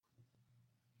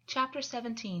Chapter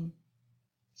 17.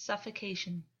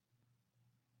 Suffocation.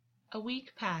 A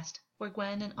week passed where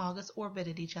Gwyn and Augus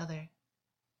orbited each other.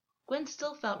 Gwyn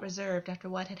still felt reserved after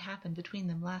what had happened between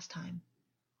them last time.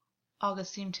 Augus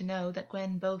seemed to know that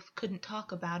Gwyn both couldn't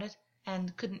talk about it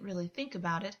and couldn't really think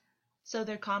about it, so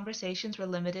their conversations were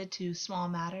limited to small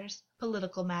matters,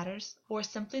 political matters, or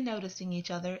simply noticing each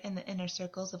other in the inner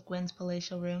circles of Gwyn's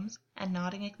palatial rooms and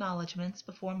nodding acknowledgments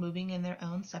before moving in their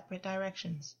own separate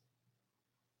directions.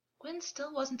 Gwyn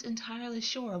still wasn't entirely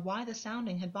sure why the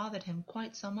sounding had bothered him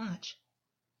quite so much.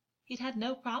 He'd had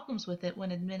no problems with it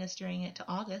when administering it to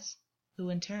Augus, who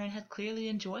in turn had clearly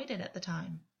enjoyed it at the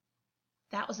time.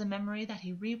 That was a memory that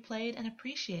he replayed and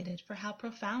appreciated for how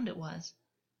profound it was,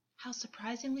 how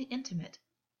surprisingly intimate.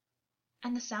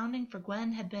 And the sounding for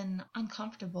Gwyn had been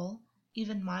uncomfortable,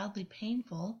 even mildly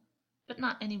painful, but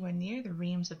not anywhere near the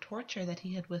reams of torture that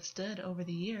he had withstood over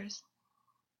the years.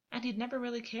 And he'd never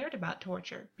really cared about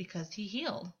torture, because he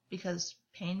healed, because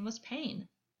pain was pain,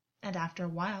 and after a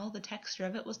while the texture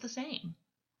of it was the same.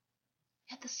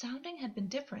 Yet the sounding had been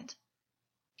different.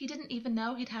 He didn't even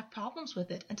know he'd have problems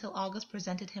with it until Augus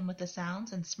presented him with the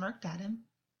sounds and smirked at him.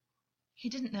 He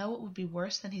didn't know it would be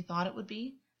worse than he thought it would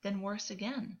be, then worse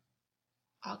again.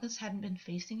 Augus hadn't been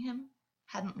facing him,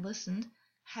 hadn't listened,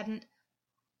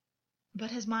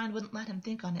 but his mind wouldn't let him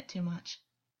think on it too much.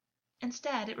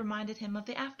 Instead, it reminded him of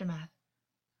the aftermath,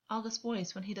 Augus'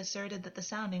 voice when he'd asserted that the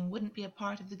sounding wouldn't be a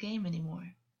part of the game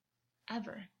anymore.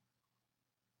 Ever.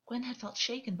 Gwyn had felt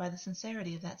shaken by the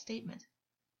sincerity of that statement.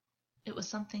 It was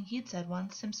something he'd said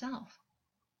once himself.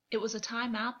 It was a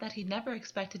time-out that he'd never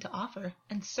expected to offer,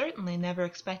 and certainly never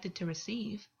expected to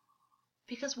receive.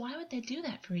 Because why would they do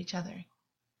that for each other?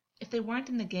 If they weren't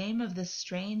in the game of this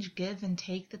strange give and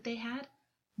take that they had,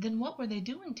 then what were they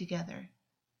doing together?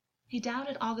 He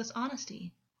doubted Augus'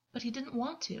 honesty, but he didn't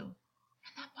want to,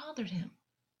 and that bothered him.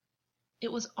 It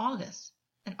was Augus,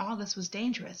 and Augus was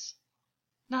dangerous.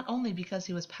 Not only because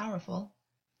he was powerful,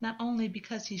 not only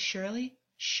because he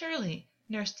surely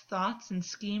nursed thoughts and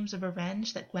schemes of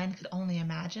revenge that Gwyn could only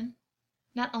imagine,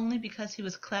 not only because he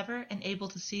was clever and able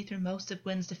to see through most of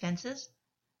Gwyn's defenses,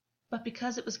 but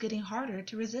because it was getting harder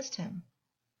to resist him.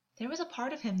 There was a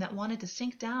part of him that wanted to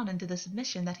sink down into the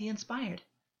submission that he inspired.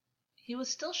 He was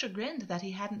still chagrined that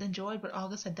he hadn't enjoyed what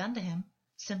Augus had done to him,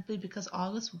 simply because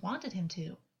Augus wanted him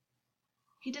to.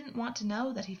 He didn't want to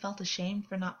know that he felt ashamed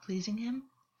for not pleasing him,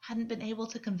 hadn't been able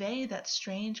to convey that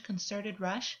strange, concerted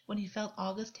rush when he felt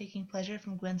Augus taking pleasure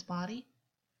from Gwyn's body.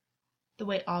 The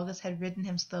way Augus had ridden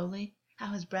him slowly,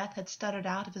 how his breath had stuttered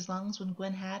out of his lungs when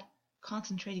Gwyn had,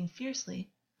 concentrating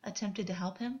fiercely, attempted to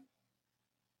help him.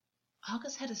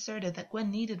 Augus had asserted that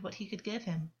Gwyn needed what he could give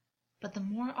him, but the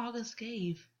more Augus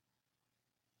gave...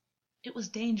 It was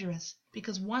dangerous,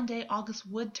 because one day Augus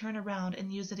would turn around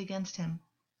and use it against him.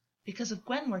 Because if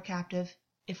Gwyn were captive,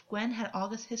 if Gwyn had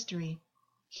Augus' history,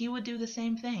 he would do the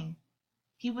same thing.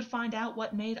 He would find out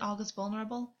what made Augus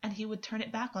vulnerable, and he would turn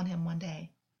it back on him one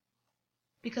day.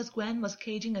 Because Gwyn was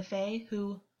caging a fae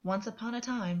who, once upon a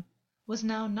time, was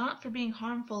known not for being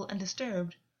harmful and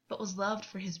disturbed, but was loved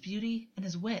for his beauty and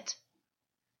his wit.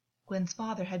 Gwyn's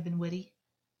father had been witty.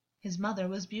 His mother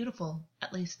was beautiful,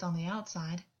 at least on the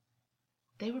outside.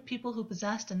 They were people who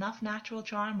possessed enough natural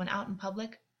charm when out in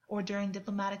public or during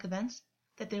diplomatic events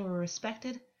that they were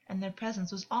respected and their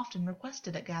presence was often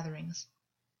requested at gatherings.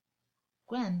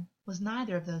 Gwyn was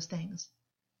neither of those things.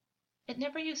 It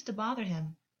never used to bother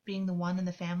him, being the one in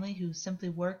the family who simply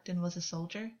worked and was a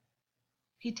soldier.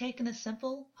 He'd taken a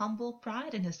simple, humble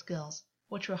pride in his skills,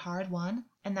 which were hard-won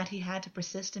and that he had to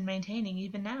persist in maintaining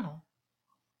even now.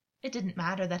 It didn't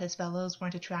matter that his fellows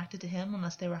weren't attracted to him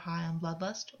unless they were high on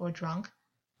bloodlust or drunk,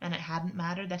 and it hadn't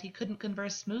mattered that he couldn't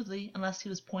converse smoothly unless he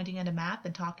was pointing at a map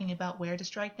and talking about where to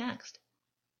strike next.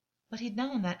 But he'd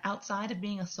known that outside of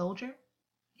being a soldier,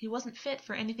 he wasn't fit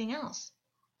for anything else,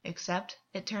 except,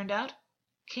 it turned out,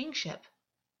 kingship.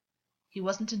 He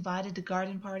wasn't invited to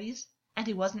garden parties, and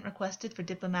he wasn't requested for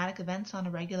diplomatic events on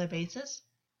a regular basis.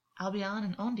 Albion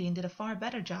and Ondine did a far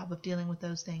better job of dealing with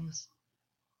those things.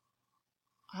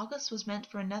 Augus was meant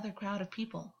for another crowd of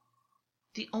people.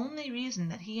 The only reason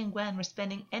that he and Gwyn were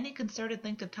spending any concerted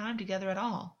length of time together at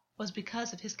all was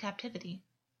because of his captivity.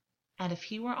 And if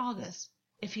he were Augus,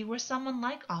 if he were someone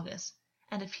like Augus,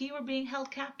 and if he were being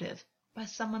held captive by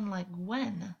someone like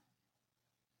Gwyn...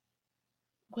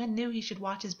 Gwyn knew he should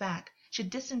watch his back, should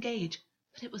disengage,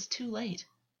 but it was too late.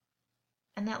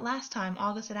 And that last time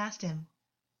Augus had asked him,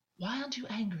 "Why aren't you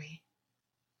angry?"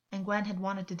 And Gwyn had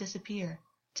wanted to disappear,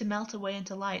 to melt away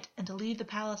into light and to leave the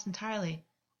palace entirely,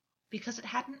 because it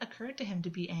hadn't occurred to him to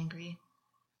be angry,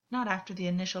 not after the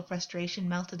initial frustration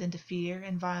melted into fear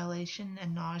and violation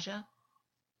and nausea.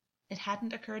 It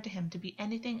hadn't occurred to him to be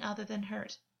anything other than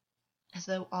hurt, as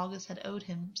though Augus had owed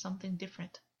him something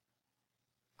different.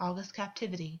 Augus'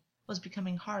 captivity was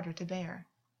becoming harder to bear.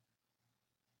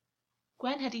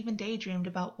 Gwyn had even daydreamed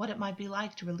about what it might be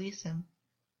like to release him.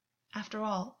 After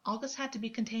all, Augus had to be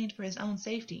contained for his own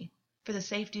safety, for the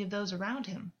safety of those around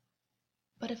him.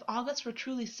 But if Augus were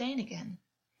truly sane again,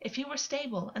 if he were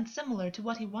stable and similar to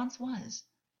what he once was,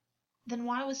 then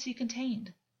why was he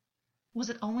contained? Was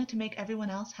it only to make everyone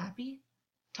else happy?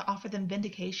 To offer them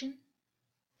vindication?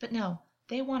 But no,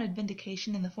 they wanted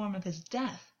vindication in the form of his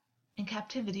death, and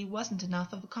captivity wasn't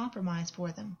enough of a compromise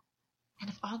for them. And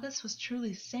if Augus was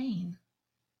truly sane...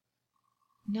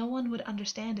 No one would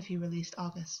understand if he released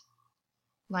Augus.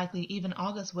 Likely even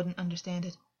Augus wouldn't understand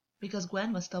it, because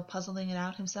Gwyn was still puzzling it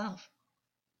out himself.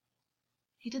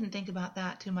 He didn't think about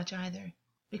that too much either,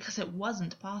 because it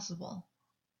wasn't possible.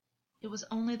 It was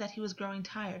only that he was growing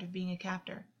tired of being a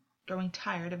captor, growing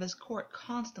tired of his court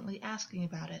constantly asking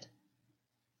about it.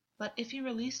 But if he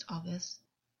released Augus,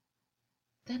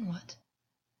 then what?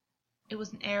 It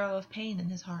was an arrow of pain in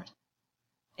his heart.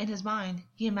 In his mind,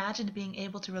 he imagined being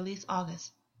able to release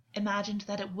Augus, imagined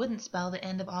that it wouldn't spell the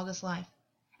end of Augus' life,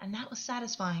 and that was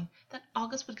satisfying, that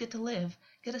Augus would get to live,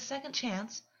 get a second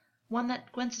chance, one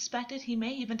that Gwyn suspected he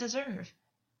may even deserve.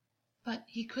 But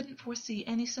he couldn't foresee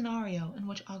any scenario in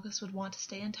which Augus would want to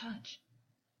stay in touch.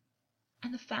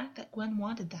 And the fact that Gwyn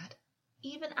wanted that,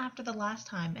 even after the last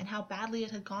time and how badly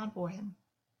it had gone for him,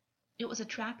 it was a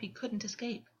trap he couldn't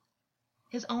escape.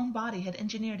 His own body had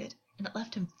engineered it, and it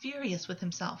left him furious with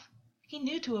himself. He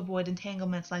knew to avoid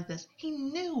entanglements like this. He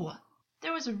knew!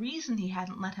 There was a reason he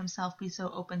hadn't let himself be so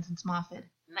open since Moffat.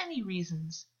 Many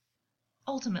reasons.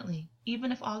 Ultimately,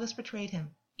 even if Augus betrayed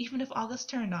him, even if Augus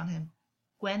turned on him,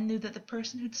 Gwyn knew that the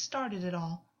person who'd started it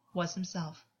all was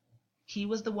himself. He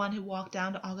was the one who walked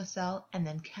down to Augus' cell and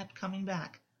then kept coming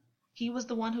back. He was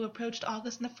the one who approached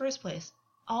Augus in the first place,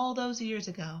 all those years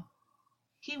ago.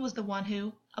 He was the one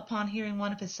who, upon hearing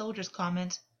one of his soldiers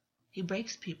comment, "He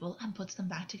breaks people and puts them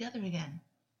back together again,"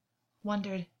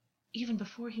 wondered, even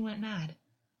before he went mad,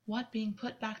 what being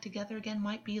put back together again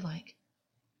might be like.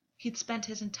 He'd spent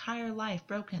his entire life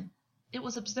broken. It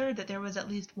was absurd that there was at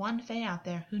least one Fae out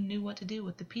there who knew what to do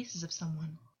with the pieces of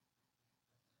someone.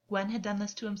 Gwyn had done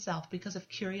this to himself because of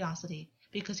curiosity,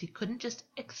 because he couldn't just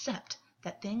accept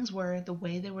that things were the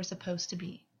way they were supposed to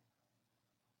be.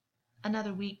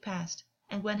 Another week passed,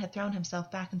 and Gwyn had thrown himself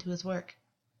back into his work.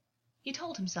 He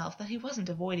told himself that he wasn't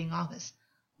avoiding Augus,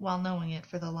 while knowing it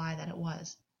for the lie that it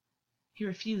was. He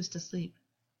refused to sleep.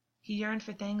 He yearned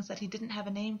for things that he didn't have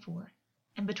a name for,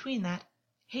 and between that,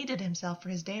 hated himself for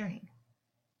his daring.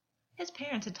 His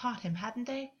parents had taught him, hadn't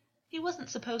they? He wasn't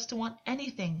supposed to want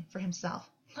anything for himself,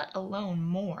 let alone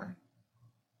more.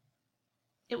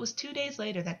 It was 2 days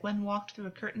later that Gwyn walked through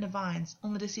a curtain of vines,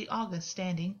 only to see Augus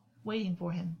standing, waiting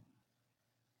for him.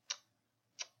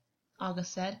 Augus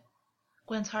said.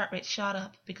 Gwyn's heart rate shot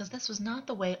up, because this was not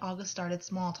the way Augus started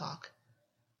small talk.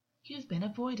 "You've been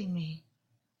avoiding me."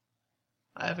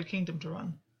 "I have a kingdom to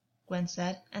run," Gwyn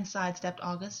said, and sidestepped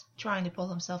Augus, trying to pull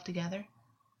himself together.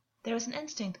 There was an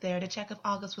instinct there to check if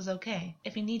Augus was okay,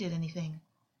 if he needed anything.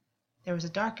 There was a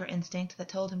darker instinct that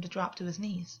told him to drop to his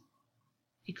knees.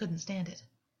 He couldn't stand it.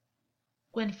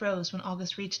 Gwyn froze when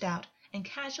Augus reached out and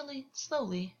casually,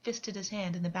 slowly fisted his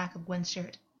hand in the back of Gwyn's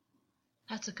shirt.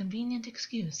 "That's a convenient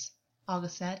excuse,"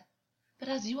 Augus said, "but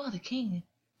as you are the king,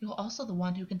 you're also the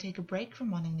one who can take a break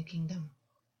from running the kingdom."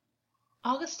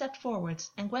 Augus stepped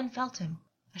forwards, and Gwyn felt him,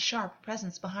 a sharp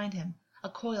presence behind him, a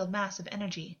coiled mass of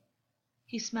energy.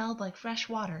 He smelled like fresh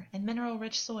water and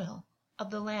mineral-rich soil,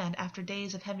 of the land after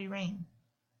days of heavy rain.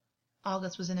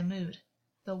 Augus was in a mood,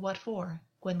 though what for,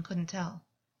 Gwyn couldn't tell.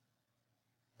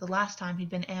 The last time he'd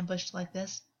been ambushed like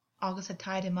this, Augus had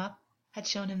tied him up, had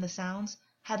shown him the sounds,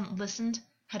 hadn't listened,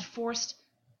 had forced...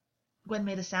 Gwyn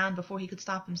made a sound before he could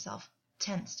stop himself,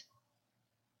 tensed.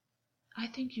 "I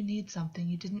think you need something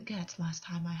you didn't get last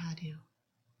time I had you,"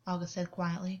 Augus said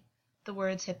quietly, the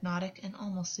words hypnotic and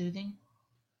almost soothing.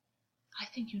 "I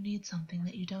think you need something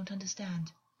that you don't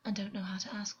understand and don't know how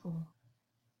to ask for.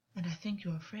 And I think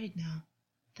you're afraid now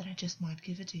that I just might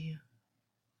give it to you."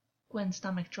 Gwyn's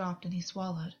stomach dropped and he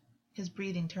swallowed. His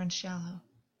breathing turned shallow.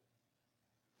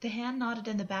 The hand knotted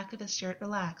in the back of his shirt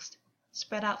relaxed,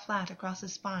 spread out flat across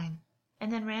his spine,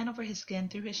 and then ran over his skin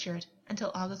through his shirt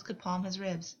until Augus could palm his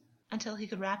ribs, until he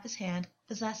could wrap his hand,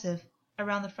 possessive,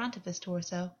 around the front of his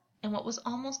torso in what was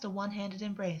almost a one-handed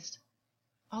embrace.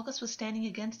 Augus was standing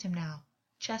against him now,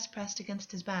 chest pressed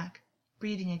against his back,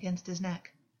 breathing against his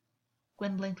neck.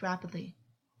 Gwyn blinked rapidly.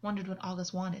 wondered what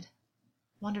Augus wanted,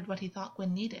 wondered what he thought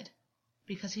Gwyn needed,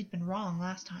 because he'd been wrong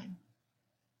last time.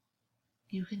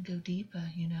 "You can go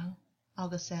deeper, you know,"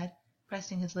 Augus said,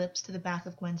 pressing his lips to the back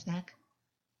of Gwyn's neck.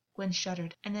 Gwyn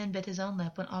shuddered and then bit his own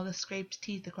lip when Augus scraped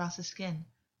teeth across his skin,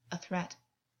 a threat,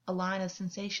 a line of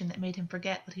sensation that made him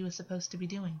forget what he was supposed to be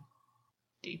doing.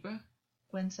 "Deeper?"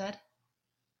 Gwyn said.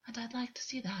 "And I'd like to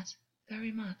see that,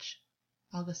 very much,"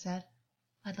 Augus said.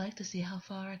 "I'd like to see how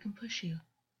far I can push you.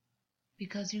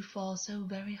 Because you fall so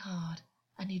very hard,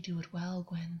 and you do it well,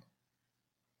 Gwyn."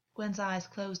 Gwyn's eyes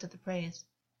closed at the praise.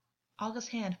 Augus's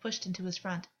hand pushed into his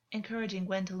front, encouraging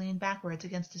Gwyn to lean backwards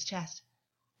against his chest,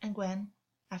 and Gwyn,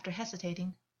 after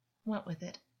hesitating, went with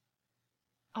it.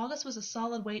 Augus was a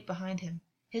solid weight behind him.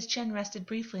 His chin rested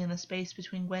briefly in the space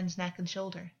between Gwyn's neck and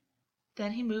shoulder.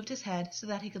 Then he moved his head so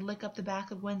that he could lick up the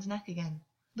back of Gwyn's neck again,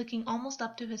 licking almost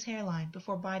up to his hairline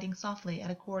before biting softly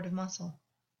at a cord of muscle.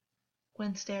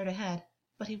 Gwyn stared ahead,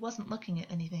 but he wasn't looking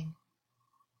at anything.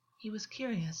 He was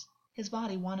curious. His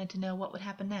body wanted to know what would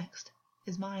happen next.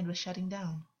 His mind was shutting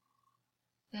down.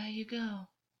 "There you go,"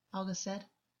 Augus said.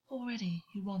 "Already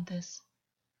you want this.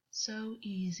 So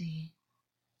easy.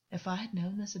 If I had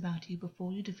known this about you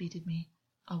before you defeated me,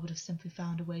 I would have simply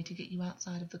found a way to get you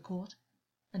outside of the court,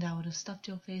 and I would have stuffed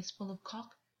your face full of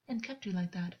cock and kept you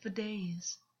like that for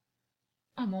days.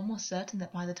 I'm almost certain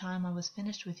that by the time I was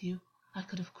finished with you, I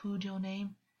could have cooed your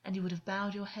name, and you would have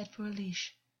bowed your head for a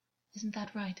leash. Isn't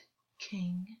that right,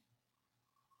 King?"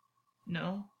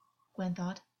 "No," Gwyn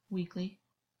thought, weakly.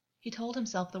 He told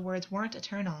himself the words weren't a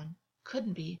turn-on,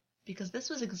 couldn't be, because this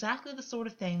was exactly the sort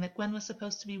of thing that Gwyn was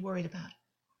supposed to be worried about,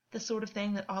 the sort of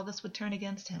thing that Augus would turn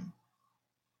against him.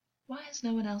 Why has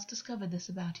no one else discovered this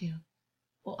about you?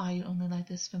 Or are you only like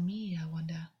this for me, I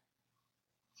wonder?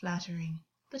 Flattering,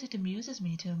 but it amuses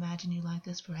me to imagine you like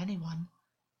this for anyone.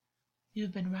 You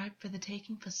have been ripe for the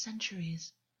taking for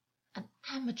centuries. An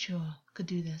amateur could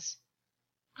do this.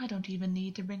 I don't even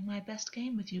need to bring my best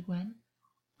game with you, Gwyn.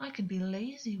 I can be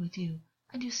lazy with you,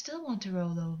 and you still want to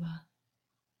roll over."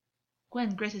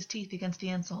 Gwyn grit his teeth against the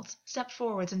insults, stepped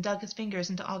forwards and dug his fingers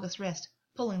into Augus's wrist,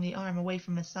 pulling the arm away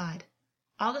from his side.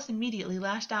 Augus immediately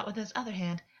lashed out with his other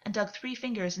hand and dug 3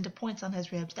 fingers into points on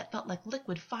his ribs that felt like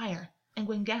liquid fire, and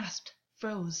Gwyn gasped,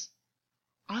 froze.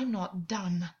 "I'm not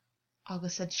done,"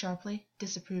 Augus said sharply,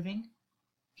 disapproving.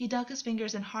 He dug his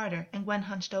fingers in harder, and Gwyn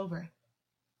hunched over.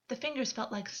 The fingers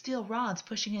felt like steel rods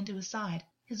pushing into his side.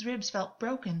 His ribs felt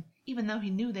broken, even though he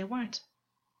knew they weren't.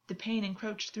 The pain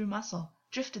encroached through muscle,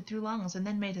 drifted through lungs, and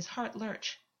then made his heart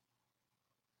lurch.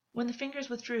 When the fingers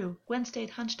withdrew, Gwyn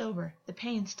stayed hunched over, the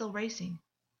pain still racing.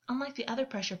 Unlike the other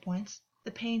pressure points,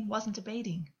 the pain wasn't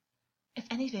abating. If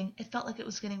anything, it felt like it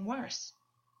was getting worse.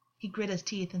 He grit his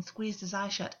teeth and squeezed his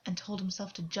eyes shut and told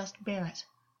himself to just bear it.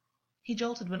 He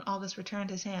jolted when Augus returned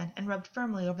his hand and rubbed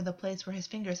firmly over the place where his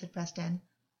fingers had pressed in,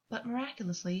 but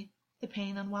miraculously, the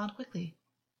pain unwound quickly.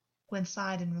 Gwyn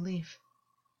sighed in relief.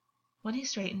 When he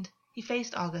straightened, he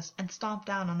faced Augus and stomped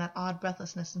down on that odd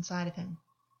breathlessness inside of him.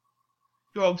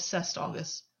 "You're obsessed,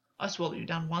 Augus. I swallowed you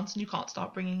down once and you can't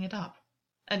stop bringing it up.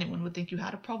 Anyone would think you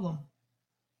had a problem."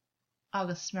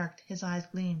 Augus smirked, his eyes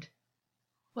gleamed.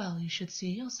 "Well, you should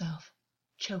see yourself.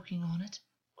 Choking on it,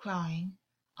 crying,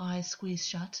 eyes squeezed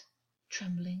shut,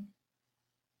 trembling."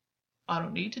 "I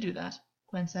don't need to do that,"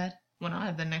 Gwyn said, "when I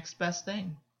have the next best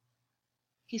thing."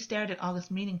 He stared at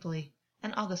Augus meaningfully,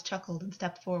 and Augus chuckled and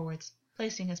stepped forwards,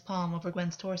 placing his palm over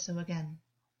Gwyn's torso again.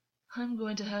 "I'm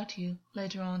going to hurt you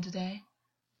later on today.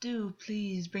 Do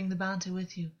please bring the banter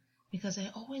with you, because I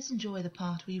always enjoy the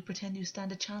part where you pretend you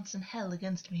stand a chance in hell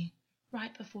against me,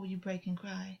 right before you break and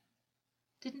cry.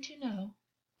 Didn't you know?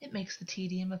 It makes the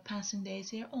tedium of passing days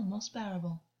here almost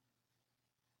bearable."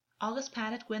 Augus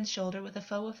patted Gwyn's shoulder with a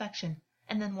faux affection,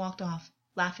 and then walked off,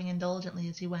 laughing indulgently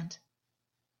as he went.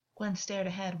 Gwyn stared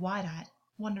ahead wide-eyed,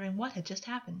 wondering what had just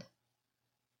happened.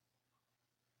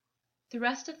 The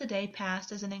rest of the day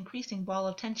passed as an increasing ball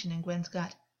of tension in Gwyn's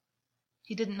gut.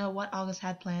 He didn't know what Augus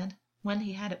had planned, when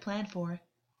he had it planned for,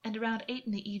 and around 8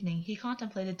 in the evening he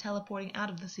contemplated teleporting out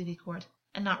of the city court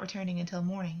and not returning until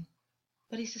morning.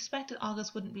 But he suspected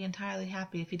Augus wouldn't be entirely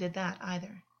happy if he did that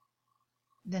either.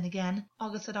 Then again,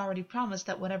 Augus had already promised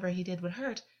that whatever he did would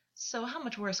hurt, so how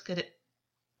much worse could it?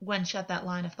 Gwyn shut that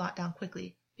line of thought down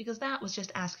quickly, because that was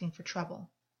just asking for trouble.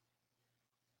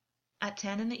 At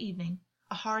 10 in the evening,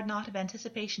 a hard knot of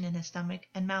anticipation in his stomach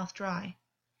and mouth dry,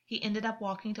 he ended up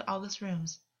walking to Augus's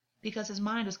rooms, because his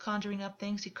mind was conjuring up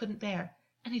things he couldn't bear,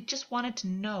 and he just wanted to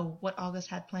know what Augus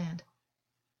had planned.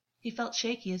 He felt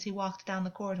shaky as he walked down the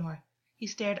corridor. He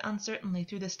stared uncertainly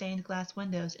through the stained glass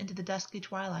windows into the dusky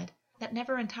twilight that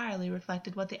never entirely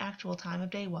reflected what the actual time of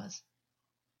day was.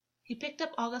 He picked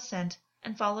up August's scent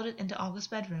and followed it into August's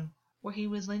bedroom, where he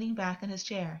was leaning back in his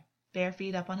chair, bare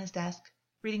feet up on his desk,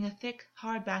 reading a thick,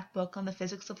 hard-backed book on the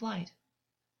physics of light.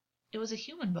 It was a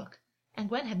human book, and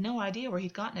Gwyn had no idea where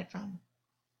he'd gotten it from.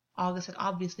 Augus had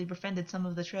obviously befriended some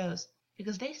of the Trows,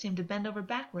 because they seemed to bend over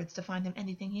backwards to find him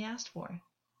anything he asked for.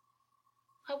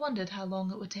 "I wondered how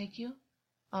long it would take you,"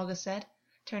 Augus said,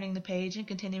 turning the page and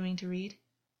continuing to read.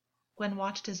 Gwyn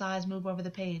watched his eyes move over the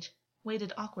page,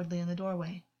 waited awkwardly in the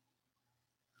doorway.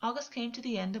 Augus came to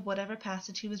the end of whatever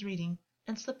passage he was reading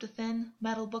and slipped a thin,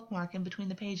 metal bookmark in between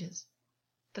the pages,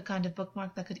 the kind of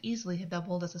bookmark that could easily have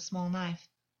doubled as a small knife,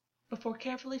 before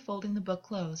carefully folding the book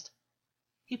closed.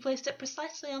 He placed it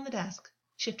precisely on the desk,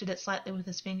 shifted it slightly with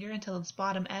his finger until its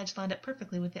bottom edge lined up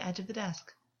perfectly with the edge of the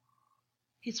desk.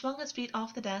 He swung his feet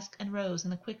off the desk and rose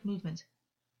in a quick movement.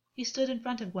 He stood in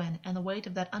front of Gwyn, and the weight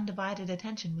of that undivided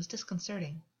attention was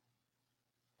disconcerting.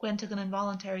 Gwyn took an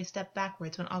involuntary step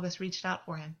backwards when Augus reached out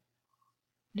for him.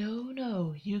 "No,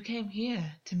 no, you came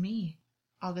here, to me,"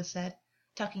 Augus said,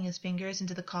 tucking his fingers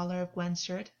into the collar of Gwyn's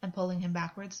shirt and pulling him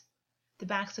backwards. The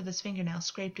backs of his fingernails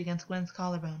scraped against Gwyn's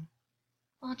collarbone.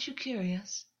 "Aren't you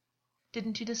curious?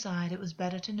 Didn't you decide it was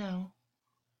better to know?"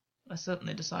 "I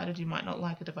certainly decided you might not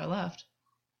like it if I left."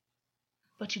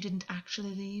 "But you didn't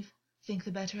actually leave, think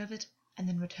the better of it, and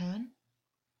then return?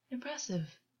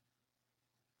 Impressive."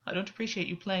 "I don't appreciate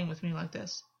you playing with me like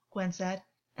this," Gwyn said,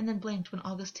 and then blinked when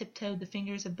Augus tiptoed the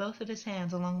fingers of both of his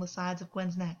hands along the sides of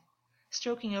Gwyn's neck,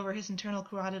 stroking over his internal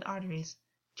carotid arteries,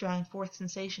 drawing forth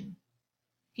sensation.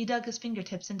 He dug his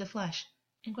fingertips into flesh,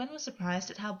 and Gwyn was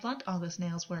surprised at how blunt August's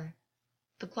nails were.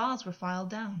 The claws were filed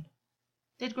down.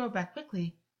 They'd grow back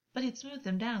quickly, but he'd smoothed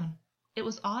them down. It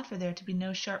was odd for there to be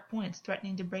no sharp points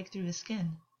threatening to break through his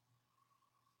skin.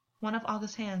 One of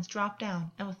August's hands dropped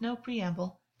down and with no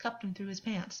preamble cupped him through his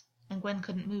pants, and Gwyn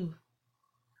couldn't move.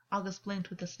 Augus blinked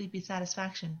with a sleepy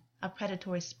satisfaction, a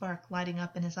predatory spark lighting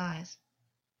up in his eyes.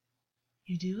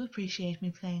 "You do appreciate me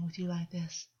playing with you like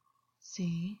this.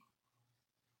 See?"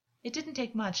 It didn't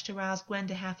take much to rouse Gwyn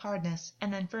to half-hardness,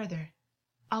 and then further.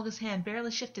 August's hand barely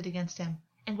shifted against him,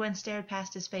 and Gwyn stared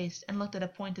past his face and looked at a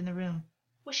point in the room,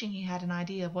 wishing he had an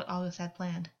idea of what Augus had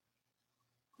planned.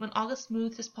 When Augus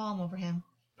smoothed his palm over him,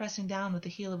 pressing down with the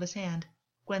heel of his hand,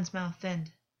 Gwyn's mouth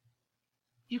thinned.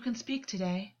 "You can speak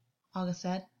today," Augus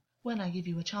said, "when I give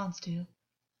you a chance to."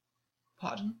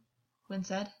 "Pardon?" Gwyn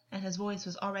said, and his voice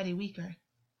was already weaker.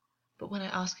 "But when I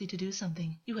ask you to do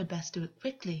something, you had best do it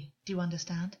quickly, do you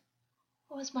understand?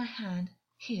 Or is my hand,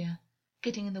 here,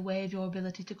 getting in the way of your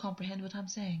ability to comprehend what I'm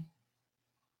saying?"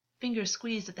 Fingers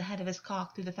squeezed at the head of his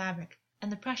cock through the fabric,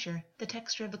 and the pressure, the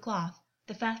texture of the cloth,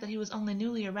 the fact that he was only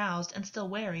newly aroused and still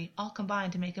wary, all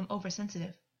combined to make him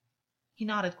oversensitive. He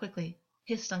nodded quickly,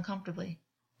 hissed uncomfortably,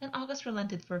 and Augus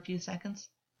relented for a few seconds,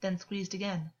 then squeezed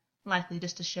again, likely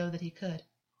just to show that he could.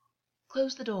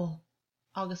 "Close the door,"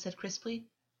 Augus said crisply,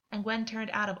 and Gwyn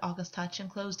turned out of August's touch and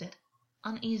closed it,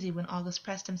 uneasy when Augus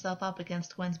pressed himself up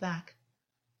against Gwyn's back.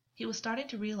 He was starting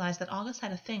to realize that Augus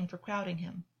had a thing for crowding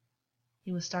him.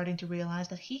 He was starting to realize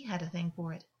that he had a thing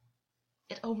for it.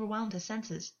 It overwhelmed his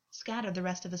senses, scattered the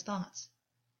rest of his thoughts.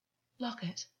 "Lock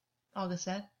it," Augus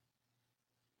said.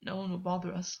 "No one will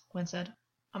bother us," Gwyn said.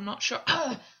 "I'm not sure."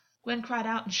 Gwyn cried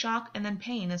out in shock and then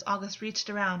pain as Augus reached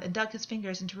around and dug his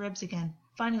fingers into ribs again,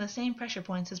 finding the same pressure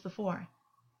points as before.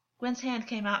 Gwyn's hand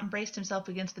came out and braced himself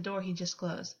against the door he'd just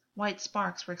closed. White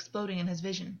sparks were exploding in his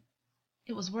vision.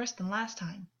 It was worse than last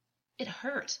time. It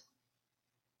hurt.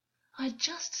 "I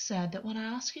just said that when I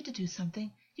ask you to do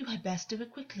something, you had best do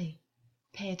it quickly.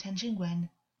 Pay attention, Gwyn.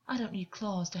 I don't need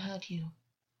claws to hurt you."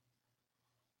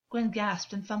 Gwyn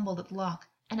gasped and fumbled at the lock,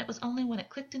 and it was only when it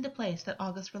clicked into place that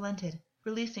Augus relented,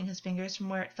 releasing his fingers from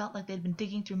where it felt like they'd been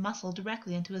digging through muscle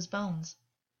directly into his bones.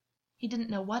 He didn't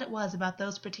know what it was about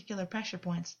those particular pressure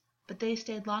points, but they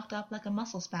stayed locked up like a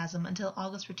muscle spasm until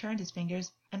Augus returned his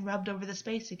fingers and rubbed over the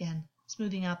space again,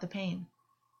 smoothing out the pain.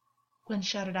 Gwyn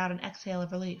shuddered out an exhale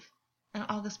of relief, and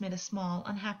Augus made a small,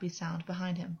 unhappy sound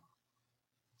behind him.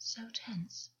 "So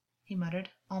tense," he muttered,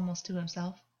 almost to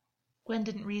himself. Gwyn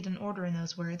didn't read an order in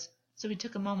those words, so he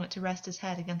took a moment to rest his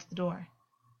head against the door.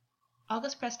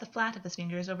 Augus pressed the flat of his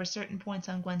fingers over certain points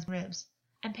on Gwyn's ribs,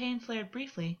 and pain flared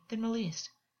briefly, then released,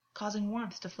 causing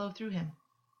warmth to flow through him.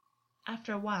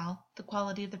 After a while, the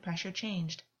quality of the pressure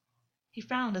changed. He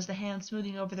frowned as the hand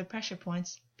smoothing over the pressure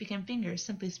points became fingers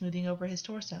simply smoothing over his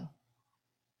torso.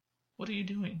 "What are you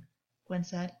doing?" Gwyn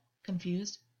said,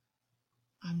 confused.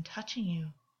 "I'm touching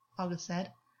you," Augus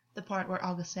said. The part where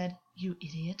Augus said, "You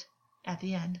idiot," at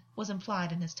the end, was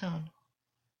implied in his tone.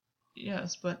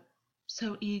 "Yes, but—"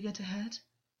 "So eager to hurt?"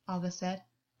 Augus said,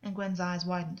 and Gwyn's eyes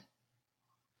widened.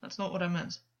 "That's not what I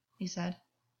meant." he said.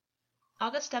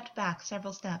 Augus stepped back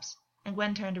several steps, and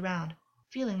Gwyn turned around,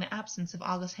 feeling the absence of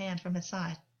Augus's hand from his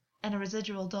side, and a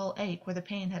residual dull ache where the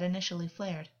pain had initially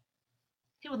flared.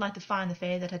 He would like to find the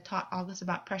Fae that had taught Augus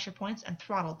about pressure points and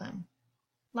throttled them.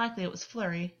 Likely it was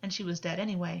Flurry, and she was dead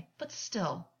anyway, but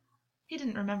still. He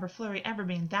didn't remember Flurry ever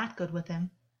being that good with him,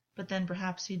 but then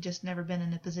perhaps he'd just never been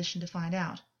in a position to find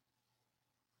out.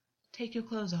 "Take your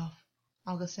clothes off,"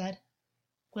 Augus said.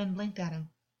 Gwyn blinked at him,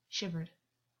 shivered.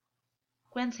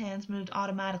 Gwyn's hands moved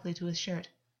automatically to his shirt.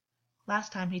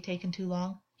 Last time he'd taken too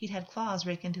long, he'd had claws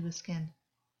rake into his skin.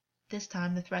 This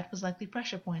time the threat was likely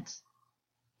pressure points.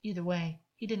 Either way,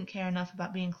 he didn't care enough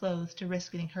about being clothed to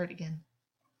risk getting hurt again.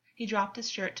 He dropped his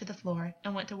shirt to the floor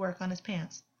and went to work on his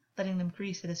pants, letting them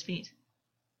crease at his feet.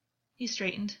 He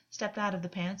straightened, stepped out of the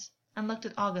pants, and looked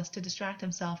at Augus to distract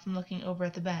himself from looking over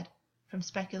at the bed, from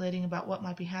speculating about what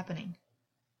might be happening.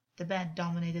 The bed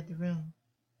dominated the room.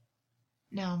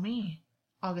 "Now me,"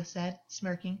 Augus said,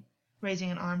 smirking,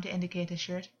 raising an arm to indicate his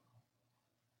shirt.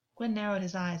 Gwyn narrowed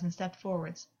his eyes and stepped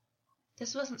forwards.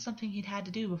 This wasn't something he'd had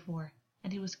to do before,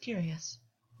 and he was curious,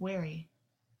 wary.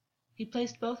 He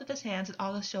placed both of his hands at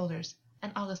Augus's shoulders,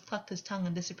 and Augus clucked his tongue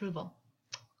in disapproval.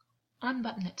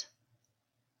 "Unbutton it."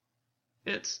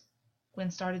 "It's,"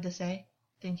 Gwyn started to say,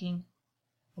 thinking,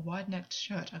 "a wide-necked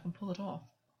shirt. I can pull it off."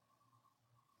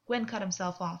 Gwyn cut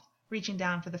himself off, reaching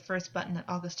down for the first button at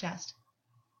Augus's chest.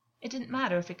 It didn't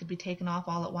matter if it could be taken off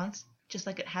all at once, just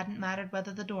like it hadn't mattered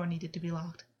whether the door needed to be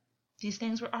locked. These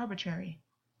things were arbitrary.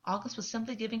 Augus was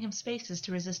simply giving him spaces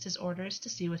to resist his orders to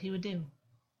see what he would do.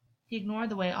 He ignored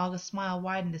the way Augus's smile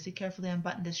widened as he carefully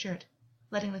unbuttoned his shirt,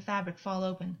 letting the fabric fall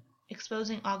open,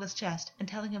 exposing Augus's chest and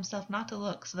telling himself not to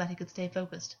look so that he could stay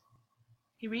focused.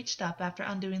 He reached up after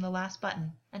undoing the last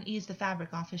button and eased the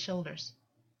fabric off his shoulders.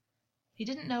 He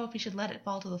didn't know if he should let it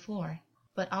fall to the floor,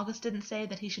 but Augus didn't say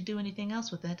that he should do anything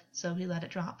else with it, so he let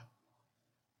it drop.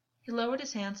 He lowered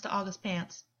his hands to Augus's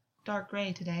pants, dark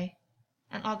gray today,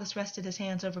 and Augus rested his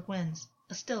hands over Gwyn's,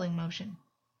 a stilling motion.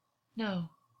 "No,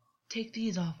 take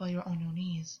these off while you're on your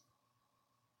knees."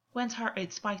 Gwyn's heart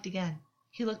rate spiked again.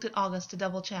 He looked at Augus to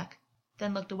double-check,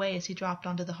 then looked away as he dropped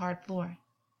onto the hard floor.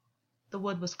 The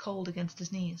wood was cold against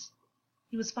his knees.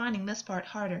 He was finding this part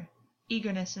harder,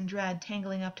 eagerness and dread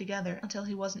tangling up together until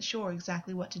he wasn't sure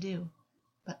exactly what to do.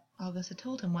 But Augus had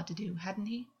told him what to do, hadn't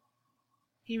he?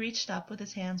 He reached up with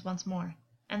his hands once more,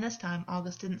 and this time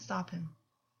Augus didn't stop him.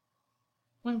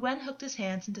 When Gwyn hooked his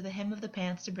hands into the hem of the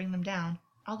pants to bring them down,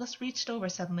 Augus reached over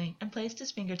suddenly and placed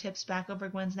his fingertips back over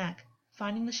Gwyn's neck,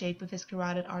 finding the shape of his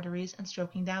carotid arteries and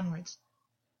stroking downwards.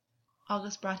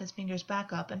 Augus brought his fingers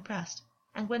back up and pressed,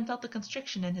 and Gwyn felt the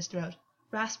constriction in his throat,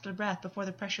 rasped a breath before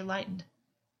the pressure lightened.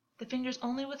 The fingers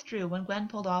only withdrew when Gwyn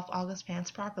pulled off Augus's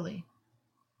pants properly.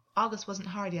 Augus wasn't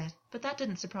hard yet, but that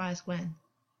didn't surprise Gwyn.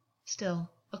 Still,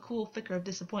 a cool flicker of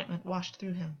disappointment washed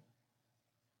through him.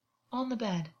 "On the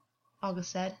bed," Augus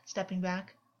said, stepping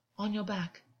back. "On your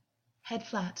back. Head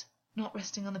flat, not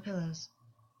resting on the pillows."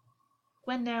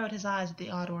 Gwyn narrowed his eyes at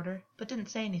the odd order, but didn't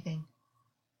say anything.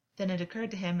 Then it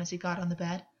occurred to him as he got on the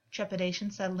bed,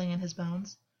 trepidation settling in his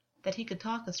bones, that he could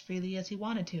talk as freely as he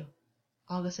wanted to.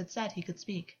 Augus had said he could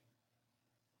speak.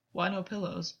 "Why no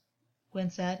pillows?" Gwyn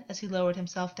said as he lowered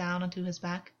himself down onto his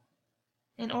back.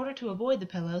 In order to avoid the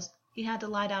pillows, he had to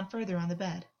lie down further on the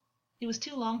bed. He was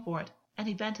too long for it, and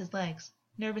he bent his legs,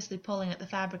 nervously pulling at the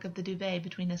fabric of the duvet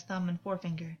between his thumb and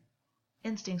forefinger.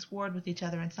 Instincts warred with each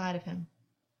other inside of him.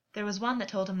 There was one that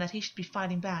told him that he should be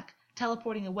fighting back,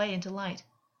 teleporting away into light,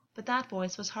 but that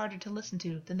voice was harder to listen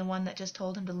to than the one that just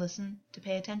told him to listen, to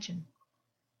pay attention.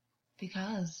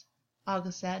 "Because,"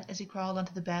 Augus said as he crawled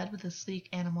onto the bed with his sleek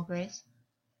animal grace,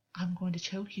 "I'm going to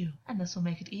choke you, and this will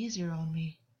make it easier on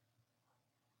me."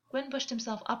 Gwyn pushed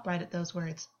himself upright at those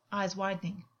words, eyes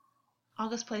widening.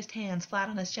 Augus placed hands flat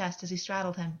on his chest as he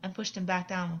straddled him and pushed him back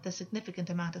down with a significant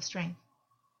amount of strength.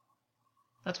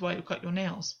 "That's why you cut your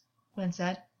nails," Gwyn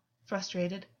said,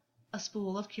 frustrated, a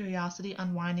spool of curiosity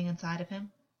unwinding inside of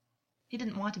him. He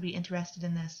didn't want to be interested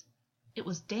in this. It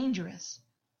was dangerous.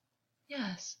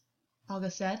 "Yes,"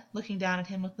 Augus said, looking down at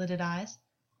him with lidded eyes.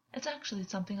 "It's actually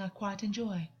something I quite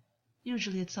enjoy.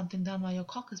 Usually it's something done while your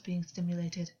cock is being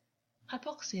stimulated.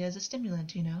 Hypoxia is a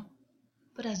stimulant, you know.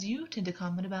 But as you tend to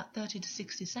come in about 30 to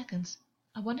 60 seconds,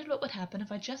 I wondered what would happen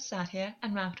if I just sat here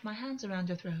and wrapped my hands around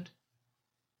your throat."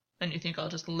 "And you think I'll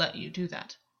just let you do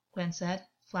that?" Gwyn said,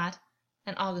 flat,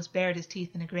 and Augus bared his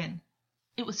teeth in a grin.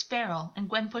 It was feral, and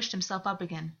Gwyn pushed himself up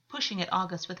again, pushing at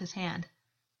Augus with his hand.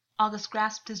 Augus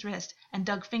grasped his wrist and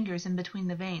dug fingers in between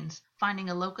the veins, finding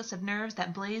a locus of nerves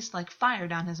that blazed like fire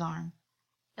down his arm.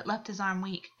 It left his arm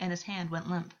weak, and his hand went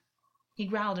limp. He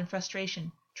growled in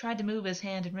frustration, tried to move his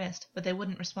hand and wrist, but they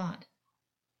wouldn't respond.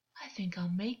 "I think I'll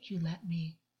make you let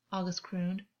me," Augus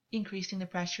crooned, increasing the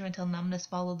pressure until numbness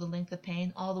followed the length of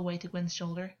pain all the way to Gwyn's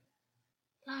shoulder.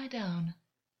 "Lie down."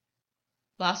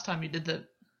 "Last time you did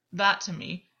that to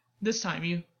me. This time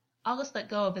you..." Augus let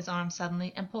go of his arm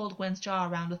suddenly and pulled Gwyn's jaw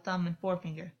around with thumb and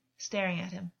forefinger, staring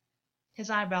at him. His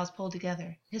eyebrows pulled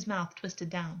together, his mouth twisted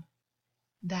down.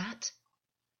 "That?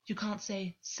 You can't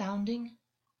say sounding?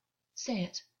 Say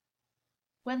it."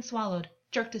 Gwyn swallowed,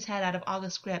 jerked his head out of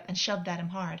August's grip, and shoved at him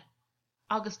hard.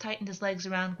 Augus tightened his legs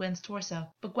around Gwyn's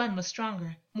torso, but Gwyn was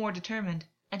stronger, more determined,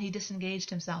 and he disengaged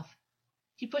himself.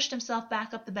 He pushed himself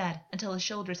back up the bed until his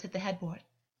shoulders hit the headboard.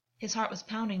 His heart was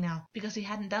pounding now because he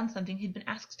hadn't done something he'd been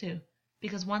asked to,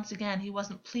 because once again he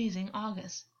wasn't pleasing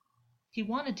Augus. He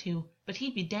wanted to, but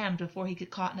he'd be damned before he'd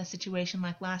get caught in a situation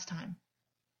like last time.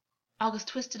 Augus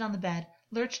twisted on the bed,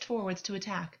 lurched forwards to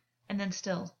attack, and then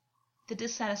stilled, the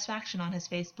dissatisfaction on his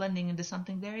face blending into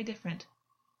something very different.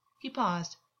 He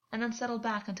paused, and then settled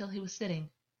back until he was sitting.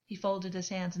 He folded his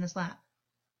hands in his lap.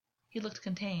 He looked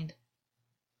contained.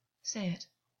 "Say it,"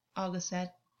 Augus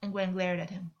said, and Gwyn glared at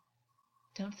him.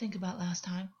 "Don't think about last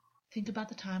time. Think about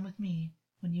the time with me,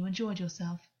 when you enjoyed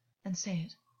yourself, and say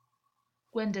it."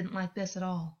 Gwyn didn't like this at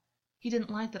all. He didn't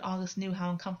like that Augus knew how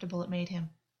uncomfortable it made him.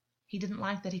 He didn't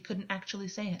like that he couldn't actually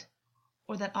say it,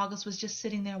 or that Augus was just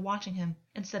sitting there watching him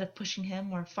instead of pushing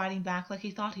him or fighting back like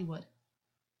he thought he would.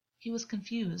 He was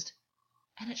confused,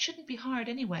 and it shouldn't be hard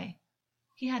anyway.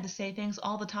 He had to say things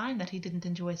all the time that he didn't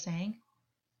enjoy saying.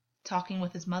 Talking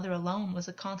with his mother alone was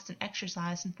a constant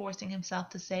exercise in forcing himself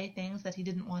to say things that he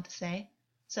didn't want to say,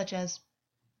 such as,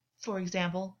 for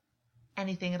example,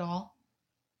 anything at all.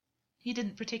 He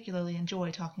didn't particularly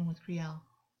enjoy talking with Crielle.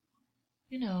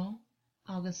 "You know,"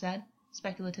 Augus said,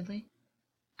 speculatively,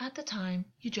 "at the time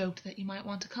you joked that you might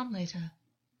want to come later,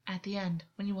 at the end,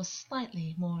 when you were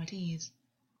slightly more at ease.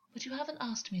 But you haven't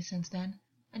asked me since then,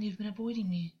 and you've been avoiding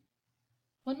me.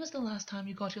 When was the last time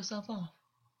you got yourself off?"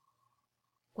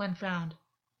 Gwyn frowned.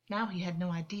 Now he had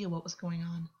no idea what was going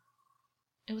on.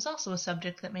 It was also a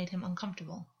subject that made him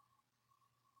uncomfortable.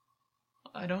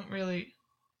 "I don't really..."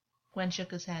 Gwyn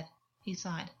shook his head. He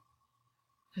sighed.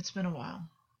 "It's been a while."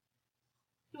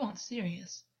 "You aren't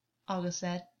serious," Augus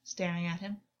said, staring at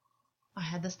him. "I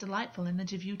had this delightful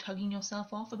image of you tugging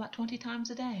yourself off about 20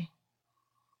 times a day."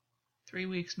 3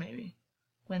 weeks, maybe,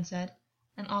 Gwyn said,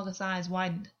 and Augus's eyes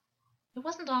widened. It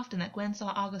wasn't often that Gwyn saw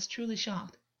Augus truly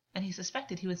shocked, and he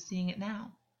suspected he was seeing it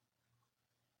now.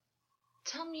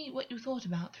 "Tell me what you thought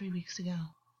about 3 weeks ago,"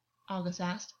 Augus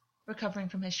asked, recovering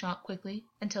from his shock quickly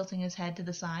and tilting his head to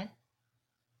the side.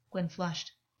 Gwyn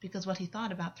flushed, because what he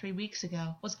thought about 3 weeks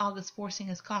ago was Augus forcing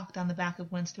his cock down the back of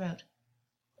Gwyn's throat.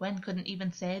 Gwyn couldn't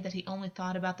even say that he only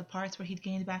thought about the parts where he'd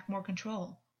gained back more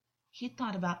control. He'd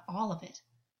thought about all of it.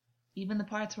 Even the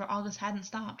parts where Augus hadn't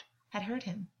stopped, had hurt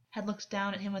him, had looked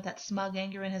down at him with that smug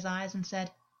anger in his eyes and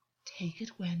said, "Take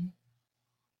it, Gwyn."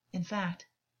 In fact,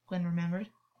 Gwyn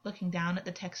remembered, looking down at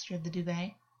the texture of the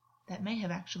duvet, that may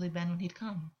have actually been when he'd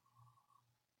come.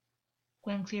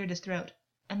 Gwyn cleared his throat,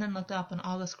 and then looked up when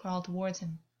Augus crawled towards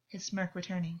him, his smirk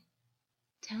returning.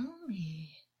 "Tell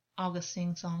me," Augus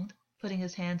sing-songed, putting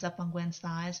his hands up on Gwyn's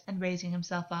thighs and raising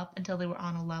himself up until they were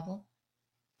on a level.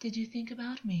 "Did you think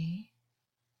about me?"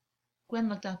 Gwyn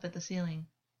looked up at the ceiling.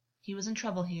 He was in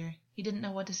trouble here. He didn't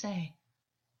know what to say.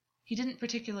 He didn't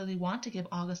particularly want to give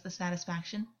Augus the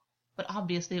satisfaction, but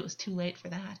obviously it was too late for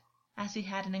that, as he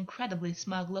had an incredibly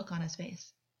smug look on his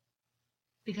face.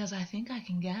 "Because I think I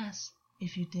can guess,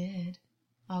 if you did,"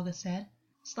 Augus said,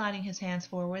 sliding his hands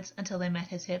forwards until they met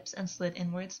his hips and slid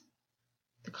inwards.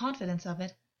 The confidence of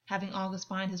it, having Augus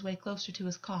find his way closer to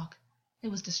his cock, it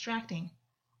was distracting.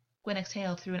 Gwyn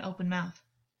exhaled through an open mouth.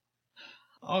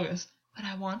 "Augus..." "But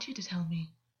I want you to tell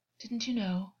me. Didn't you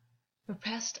know?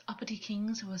 Repressed, uppity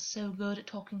kings who are so good at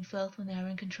talking filth when they're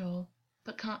in control,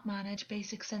 but can't manage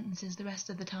basic sentences the rest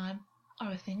of the time,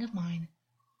 are a thing of mine.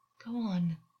 Go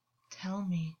on. Tell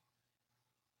me."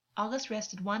 Augus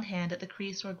rested one hand at the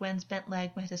crease where Gwyn's bent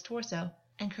leg met his torso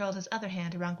and curled his other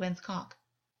hand around Gwyn's cock.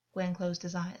 Gwyn closed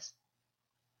his eyes.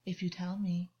 "If you tell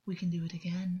me, we can do it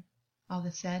again,"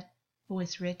 Augus said,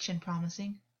 voice rich and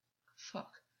promising.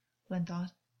 Fuck, Gwyn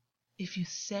thought. "If you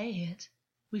say it,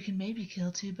 we can maybe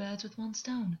kill 2 birds with 1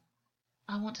 stone.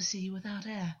 I want to see you without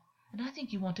air, and I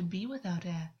think you want to be without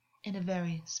air, in a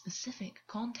very specific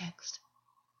context.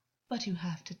 But you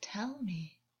have to tell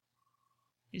me."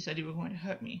 "You said you were going to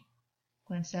hurt me,"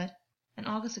 Gwyn said, and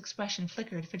Augus's expression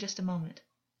flickered for just a moment.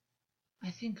 "I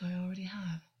think I already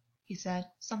have," he said,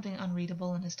 something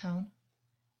unreadable in his tone.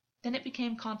 Then it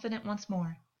became confident once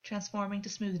more, transforming to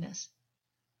smoothness.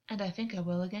 "And I think I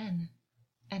will again.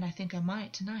 And I think I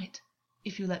might tonight,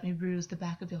 if you let me bruise the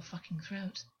back of your fucking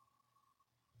throat.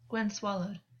 Gwyn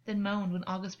swallowed, then moaned when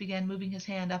Augus began moving his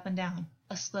hand up and down,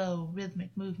 a slow,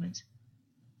 rhythmic movement.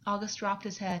 Augus dropped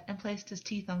his head and placed his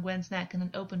teeth on Gwen's neck in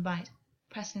an open bite,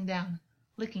 pressing down,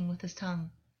 licking with his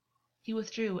tongue. He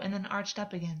withdrew and then arched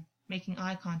up again, making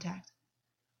eye contact.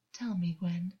 Tell me,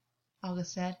 Gwyn,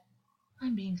 Augus said.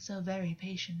 I'm being so very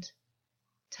patient.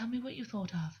 Tell me what you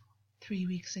thought of 3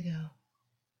 weeks ago.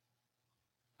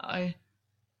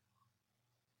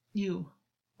 You,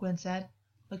 Gwyn said,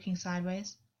 looking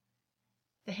sideways.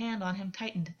 The hand on him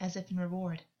tightened as if in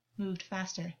reward, moved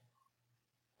faster.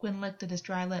 Gwyn licked at his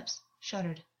dry lips,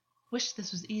 shuddered, wished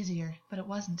this was easier, but it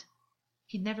wasn't.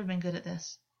 He'd never been good at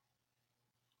this.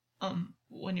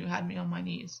 When you had me on my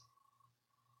knees.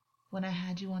 When I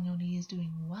had you on your knees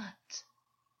doing what?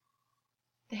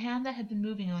 The hand that had been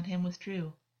moving on him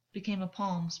withdrew, became a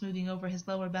palm smoothing over his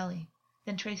lower belly,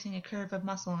 then tracing a curve of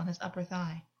muscle on his upper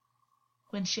thigh.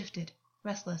 Gwyn shifted,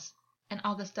 restless, and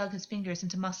Augus dug his fingers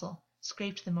into muscle,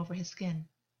 scraped them over his skin.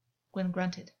 Gwyn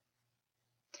grunted.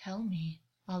 Tell me,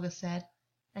 Augus said,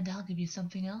 and I'll give you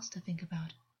something else to think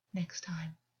about next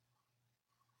time.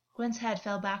 Gwyn's head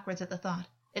fell backwards at the thought.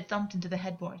 It thumped into the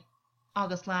headboard.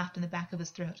 Augus laughed in the back of his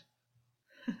throat.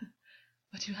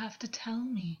 But you have to tell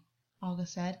me,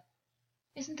 Augus said.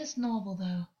 Isn't this novel,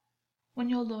 though? When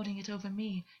you're lording it over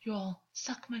me, you're all,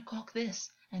 suck my cock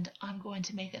this, and I'm going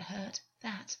to make it hurt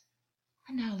that.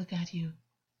 And now look at you.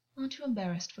 Aren't you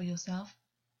embarrassed for yourself?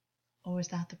 Or is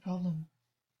that the problem?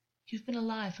 You've been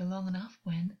alive for long enough,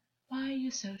 Gwyn. Why are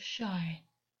you so shy?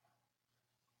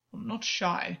 I'm not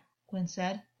shy, Gwyn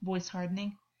said, voice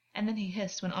hardening, and then he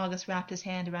hissed when Augus wrapped his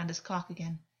hand around his cock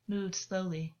again, moved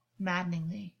slowly,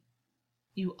 maddeningly.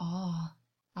 You are,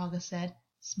 Augus said,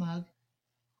 smug.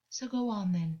 So go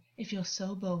on, then, if you're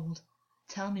so bold.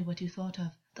 Tell me what you thought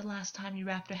of the last time you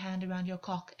wrapped a hand around your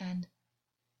cock and...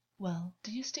 Well,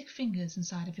 did you stick fingers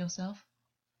inside of yourself?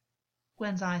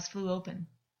 Gwen's eyes flew open.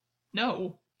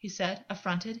 No, he said,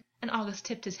 affronted, and Augus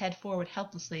tipped his head forward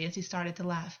helplessly as he started to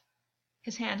laugh.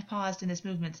 His hand paused in his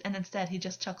movements, and instead he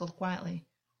just chuckled quietly.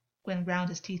 Gwyn ground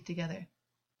his teeth together.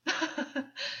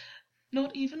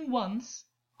 Not even once,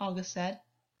 Augus said,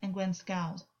 and Gwyn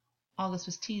scowled. Augus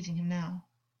was teasing him now.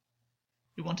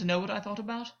 You want to know what I thought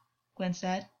about? Gwyn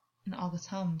said, and Augus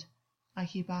hummed. I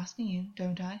keep asking you,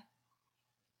 don't I?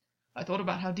 I thought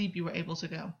about how deep you were able to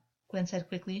go, Gwyn said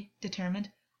quickly, determined,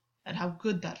 and how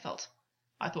good that felt.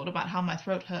 I thought about how my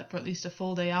throat hurt for at least a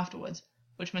full day afterwards,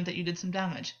 which meant that you did some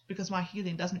damage, because my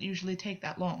healing doesn't usually take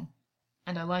that long.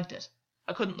 And I liked it.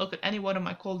 I couldn't look at any one of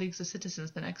my colleagues as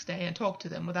citizens the next day and talk to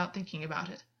them without thinking about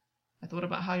it. I thought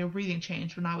about how your breathing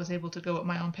changed when I was able to go at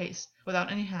my own pace,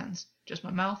 without any hands, just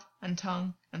my mouth and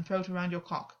tongue and throat around your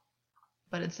cock.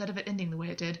 But instead of it ending the way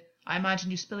it did, I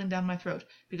imagined you spilling down my throat,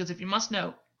 because if you must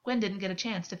know... Gwyn didn't get a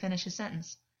chance to finish his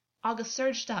sentence. Augus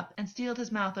surged up and steeled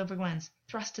his mouth over Gwen's,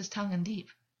 thrust his tongue in deep.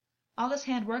 Augus's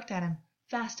hand worked at him,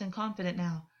 fast and confident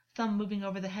now, thumb moving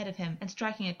over the head of him and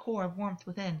striking a core of warmth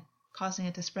within, causing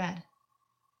it to spread.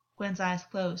 Gwen's eyes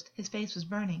closed, his face was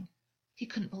burning. He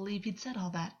couldn't believe he'd said all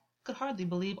that, could hardly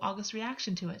believe Augus's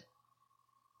reaction to it.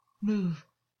 Move,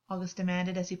 Augus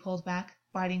demanded as he pulled back,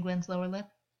 biting Gwen's lower lip.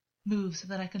 Move so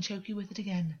that I can choke you with it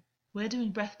again. We're doing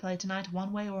breath play tonight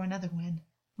one way or another, Gwyn.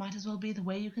 Might as well be the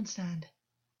way you can stand.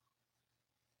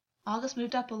 Augus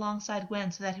moved up alongside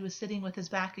Gwyn so that he was sitting with his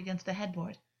back against the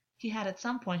headboard. He had at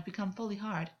some point become fully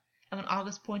hard, and when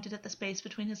Augus pointed at the space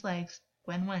between his legs,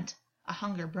 Gwyn went, a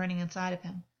hunger burning inside of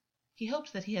him. He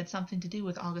hoped that he had something to do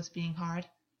with Augus being hard.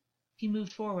 He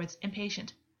moved forwards,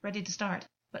 impatient, ready to start,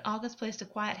 but Augus placed a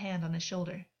quiet hand on his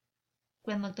shoulder.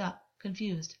 Gwyn looked up,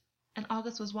 confused, and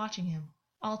Augus was watching him,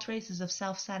 all traces of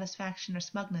self-satisfaction or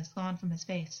smugness gone from his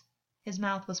face. His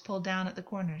mouth was pulled down at the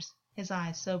corners, his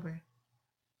eyes sober.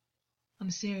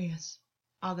 I'm serious,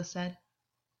 Augus said.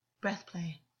 Breath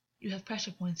play. You have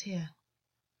pressure points here.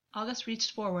 Augus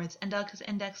reached forwards and dug his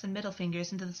index and middle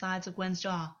fingers into the sides of Gwen's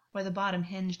jaw, where the bottom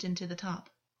hinged into the top.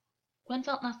 Gwen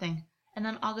felt nothing, and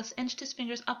then Augus inched his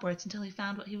fingers upwards until he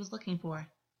found what he was looking for.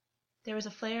 There was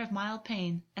a flare of mild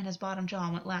pain, and his bottom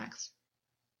jaw went lax.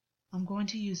 I'm going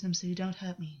to use them so you don't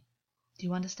hurt me. Do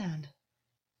you understand?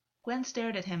 Gwen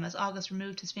stared at him as Augus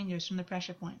removed his fingers from the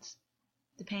pressure points.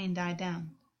 The pain died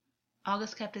down.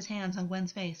 Augus kept his hands on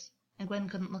Gwen's face, and Gwen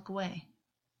couldn't look away.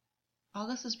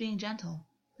 Augus was being gentle,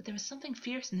 but there was something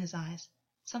fierce in his eyes,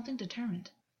 something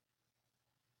determined.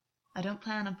 I don't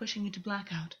plan on pushing you to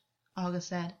blackout, Augus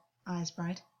said, eyes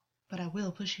bright, but I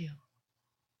will push you.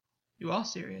 You are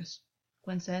serious,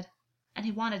 Gwyn said, and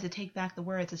he wanted to take back the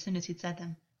words as soon as he'd said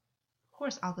them. Of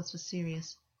course Augus was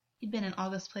serious. He'd been in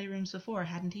August's playrooms before,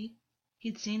 hadn't he?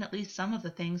 He'd seen at least some of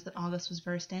the things that August was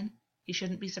versed in. He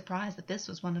shouldn't be surprised that this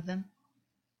was one of them.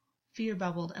 Fear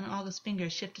bubbled, and August's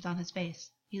fingers shifted on his face.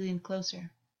 He leaned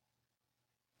closer.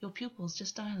 Your pupils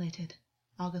just dilated,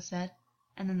 August said,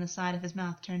 and then the side of his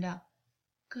mouth turned up.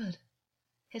 Good.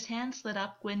 His hand slid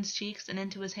up Gwyn's cheeks and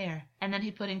into his hair, and then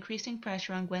he put increasing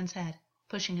pressure on Gwyn's head,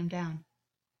 pushing him down.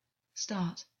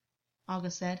 Start,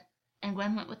 August said, and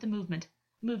Gwyn went with the movement,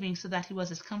 moving so that he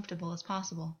was as comfortable as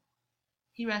possible.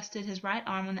 He rested his right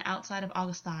arm on the outside of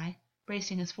August's thigh,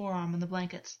 bracing his forearm on the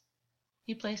blankets.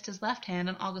 He placed his left hand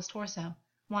on August's torso,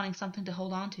 wanting something to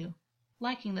hold on to,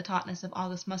 liking the tautness of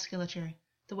August's musculature,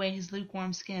 the way his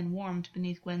lukewarm skin warmed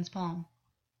beneath Gwyn's palm.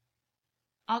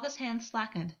 August's hand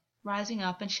slackened, rising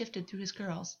up and shifted through his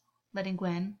curls, letting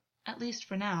Gwyn, at least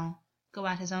for now, go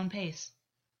at his own pace.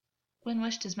 Gwyn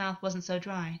wished his mouth wasn't so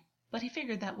dry, but he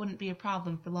figured that wouldn't be a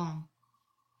problem for long.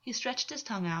 He stretched his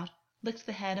tongue out, licked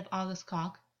the head of August's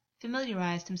cock,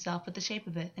 familiarized himself with the shape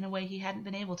of it in a way he hadn't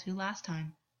been able to last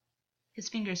time. His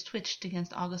fingers twitched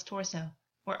against August's torso,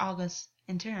 where August,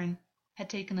 in turn, had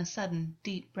taken a sudden,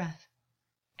 deep breath.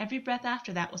 Every breath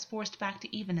after that was forced back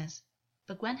to evenness,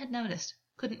 but Gwyn had noticed,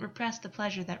 couldn't repress the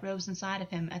pleasure that rose inside of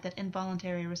him at that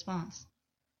involuntary response.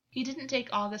 He didn't take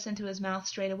August into his mouth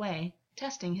straight away,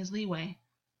 testing his leeway.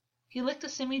 He licked a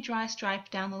semi-dry stripe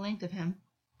down the length of him,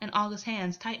 and August's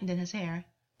hands tightened in his hair,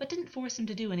 but didn't force him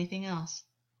to do anything else.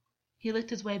 He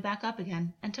licked his way back up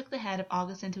again and took the head of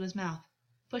August into his mouth,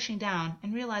 pushing down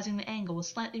and realizing the angle was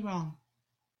slightly wrong.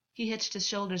 He hitched his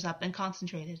shoulders up and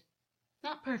concentrated.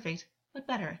 Not perfect, but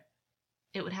better.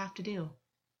 It would have to do.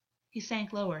 He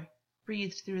sank lower,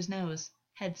 breathed through his nose,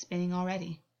 head spinning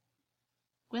already.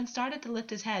 Gwyn started to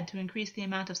lift his head to increase the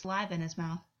amount of saliva in his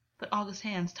mouth, but August's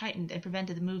hands tightened and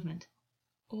prevented the movement.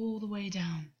 All the way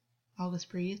down, August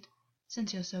breathed,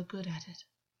 since you're so good at it.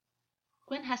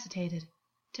 Gwyn hesitated,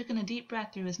 took in a deep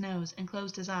breath through his nose, and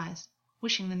closed his eyes,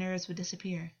 wishing the nerves would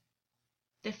disappear.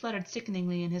 They fluttered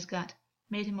sickeningly in his gut,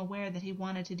 made him aware that he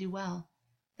wanted to do well,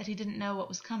 that he didn't know what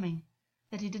was coming,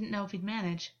 that he didn't know if he'd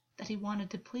manage, that he wanted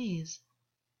to please.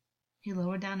 He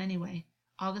lowered down anyway,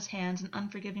 August's hands in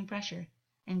unforgiving pressure,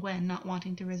 and Gwyn not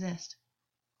wanting to resist.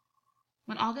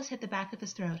 When August hit the back of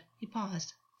his throat, he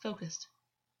paused, focused.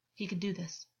 He could do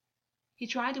this. He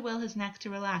tried to will his neck to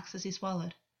relax as he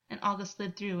swallowed, and August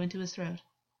slid through into his throat.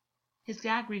 His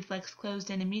gag reflex closed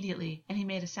in immediately, and he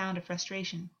made a sound of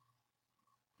frustration.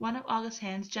 One of August's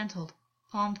hands gentled,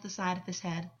 palmed the side of his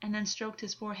head, and then stroked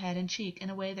his forehead and cheek in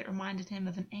a way that reminded him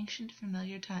of an ancient,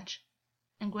 familiar touch,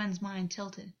 and Gwyn's mind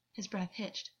tilted, his breath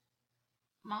hitched.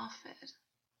 Moffat.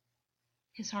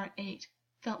 His heart ached,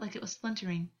 felt like it was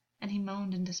splintering, and he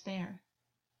moaned in despair.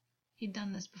 He'd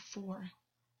done this before.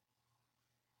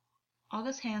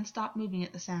 August's hand stopped moving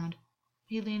at the sound.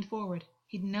 He leaned forward.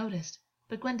 He'd noticed,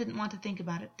 but Gwyn didn't want to think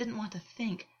about it, didn't want to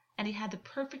think, and he had the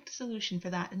perfect solution for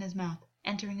that in his mouth,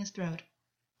 entering his throat.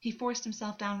 He forced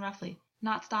himself down roughly,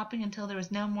 not stopping until there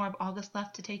was no more of August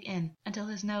left to take in, until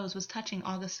his nose was touching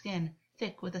August's skin,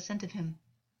 thick with a scent of him.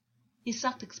 He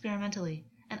sucked experimentally,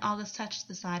 and August touched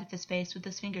the side of his face with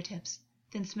his fingertips,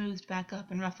 then smoothed back up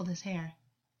and ruffled his hair.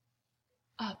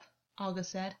 Up,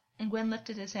 August said, and Gwyn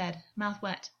lifted his head, mouth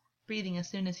wet, breathing as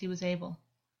soon as he was able.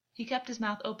 He kept his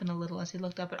mouth open a little as he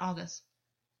looked up at Augus.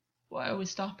 Why are we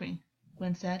stopping?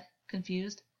 Gwyn said,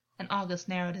 confused, and August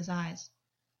narrowed his eyes.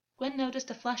 Gwyn noticed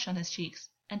a flush on his cheeks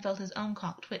and felt his own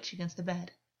cock twitch against the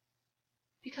bed.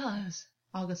 Because,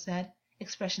 August said,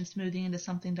 expression smoothing into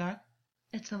something dark,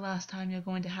 it's the last time you're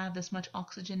going to have this much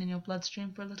oxygen in your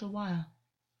bloodstream for a little while.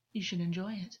 You should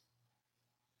enjoy it.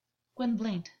 Gwyn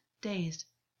blinked, dazed,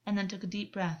 and then took a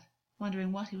deep breath,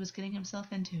 wondering what he was getting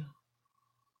himself into.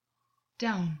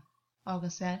 Down,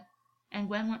 August said, and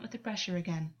Gwyn went with the pressure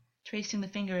again, tracing the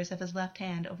fingers of his left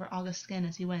hand over August's skin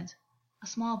as he went. A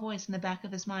small voice in the back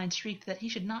of his mind shrieked that he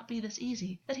should not be this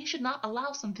easy, that he should not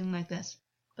allow something like this,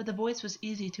 but the voice was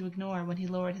easy to ignore when he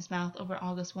lowered his mouth over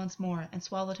August once more and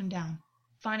swallowed him down,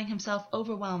 finding himself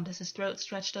overwhelmed as his throat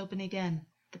stretched open again,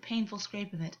 the painful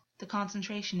scrape of it, the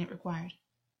concentration it required.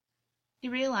 He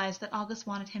realized that August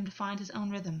wanted him to find his own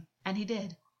rhythm, and he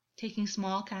did, taking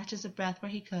small catches of breath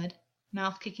where he could,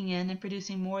 mouth kicking in and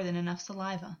producing more than enough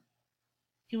saliva.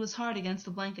 He was hard against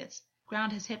the blankets,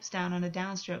 ground his hips down on a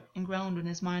downstroke, and groaned when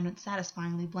his mind went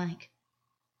satisfyingly blank.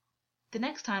 The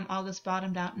next time August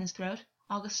bottomed out in his throat,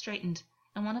 August straightened,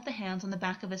 and one of the hands on the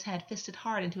back of his head fisted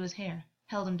hard into his hair,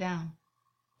 held him down.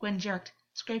 Gwyn jerked,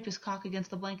 scraped his cock against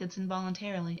the blankets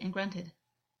involuntarily, and grunted.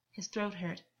 His throat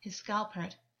hurt, his scalp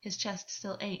hurt, his chest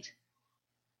still ached.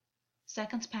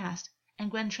 Seconds passed, and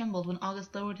Gwyn trembled when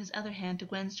August lowered his other hand to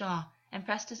Gwyn's jaw and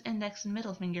pressed his index and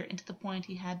middle finger into the point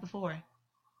he had before.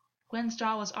 Gwen's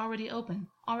jaw was already open,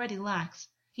 already lax.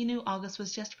 He knew Augus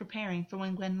was just preparing for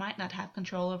when Gwyn might not have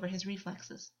control over his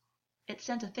reflexes. It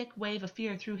sent a thick wave of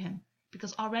fear through him,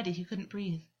 because already he couldn't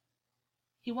breathe.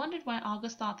 He wondered why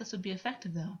Augus thought this would be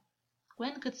effective, though.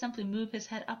 Gwyn could simply move his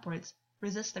head upwards,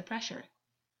 resist the pressure.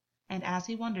 And as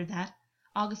he wondered that,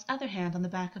 Augus's other hand on the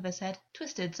back of his head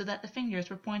twisted so that the fingers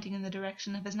were pointing in the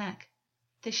direction of his neck.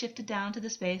 They shifted down to the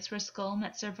space where skull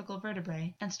met cervical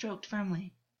vertebrae and stroked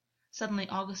firmly. Suddenly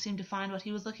Augus seemed to find what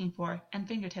he was looking for, and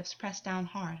fingertips pressed down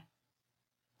hard.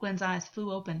 Gwyn's eyes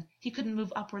flew open. He couldn't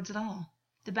move upwards at all.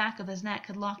 The back of his neck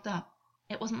had locked up.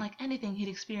 It wasn't like anything he'd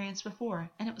experienced before,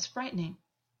 and it was frightening.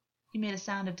 He made a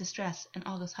sound of distress, and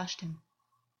Augus hushed him.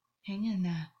 "Hang in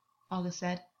there," Augus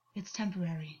said. "It's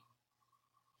temporary."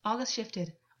 Augus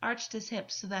shifted, arched his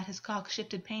hips so that his cock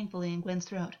shifted painfully in Gwyn's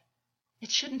throat.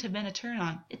 It shouldn't have been a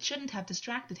turn-on. It shouldn't have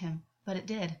distracted him, but it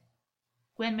did.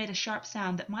 Gwyn made a sharp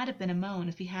sound that might have been a moan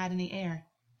if he had any air,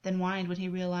 then whined when he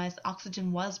realized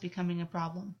oxygen was becoming a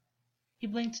problem. He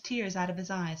blinked tears out of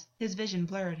his eyes, his vision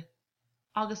blurred.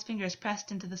 August's fingers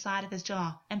pressed into the side of his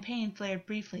jaw, and pain flared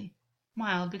briefly,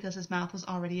 mild because his mouth was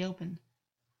already open.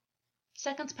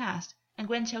 Seconds passed, and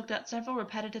Gwyn choked out several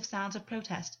repetitive sounds of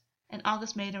protest, and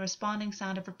Augus made a responding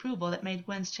sound of approval that made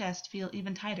Gwyn's chest feel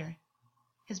even tighter.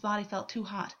 His body felt too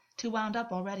hot, too wound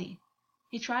up already.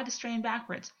 He tried to strain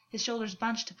backwards, his shoulders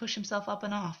bunched to push himself up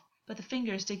and off, but the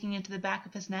fingers digging into the back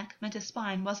of his neck meant his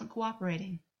spine wasn't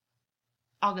cooperating.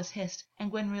 Augus hissed, and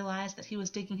Gwyn realized that he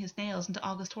was digging his nails into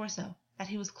Augus's torso, that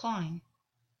he was clawing.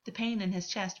 The pain in his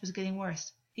chest was getting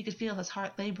worse. He could feel his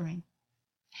heart laboring.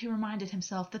 He reminded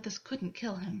himself that this couldn't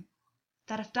kill him,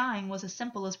 that if dying was as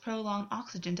simple as prolonged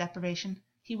oxygen deprivation,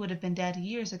 he would have been dead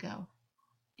years ago.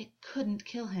 It couldn't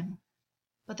kill him.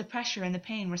 But the pressure and the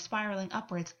pain were spiraling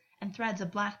upwards, and threads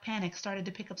of black panic started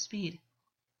to pick up speed.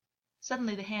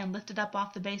 Suddenly the hand lifted up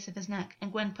off the base of his neck,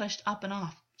 and Gwyn pushed up and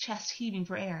off, chest heaving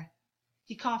for air.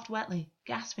 He coughed wetly,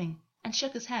 gasping, and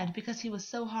shook his head because he was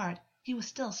so hard. He was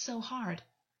still so hard.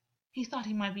 He thought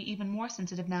he might be even more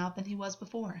sensitive now than he was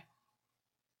before.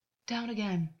 "Down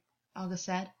again," Augus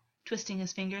said, twisting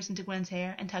his fingers into Gwyn's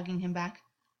hair and tugging him back.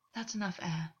 "That's enough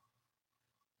air."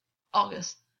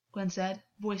 "Augus," Gwyn said,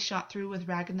 voice shot through with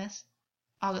raggedness.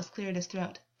 Augus cleared his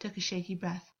throat, took a shaky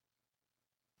breath.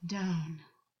 "Down."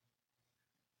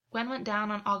 Gwyn went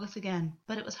down on Augus again,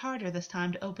 but it was harder this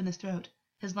time to open his throat,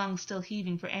 his lungs still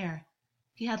heaving for air.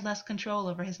 He had less control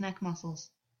over his neck muscles.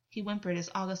 He whimpered as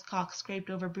August's cock scraped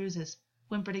over bruises,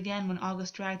 whimpered again when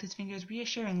Augus dragged his fingers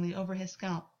reassuringly over his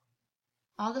scalp.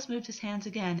 Augus moved his hands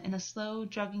again in a slow,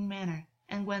 drugging manner,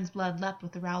 and Gwyn's blood leapt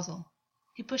with arousal.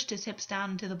 He pushed his hips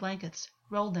down into the blankets,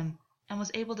 rolled them, and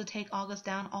was able to take Augus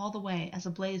down all the way as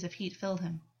a blaze of heat filled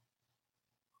him.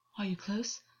 "Are you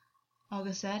close?"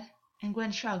 Augus said, and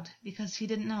Gwyn shrugged because he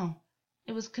didn't know.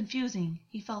 It was confusing.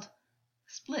 He felt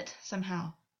split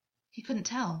somehow. He couldn't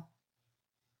tell.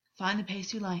 "Find the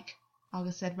pace you like,"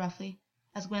 Augus said roughly,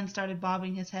 as Gwyn started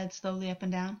bobbing his head slowly up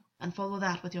and down, "and follow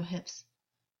that with your hips."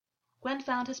 Gwyn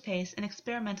found his pace and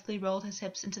experimentally rolled his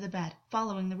hips into the bed,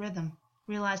 following the rhythm,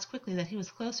 realized quickly that he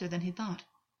was closer than he thought.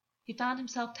 He found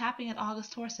himself tapping at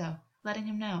August's torso, letting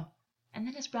him know, and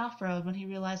then his brow furrowed when he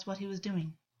realized what he was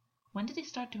doing. When did he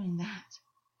start doing that?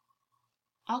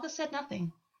 Augus said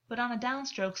nothing, but on a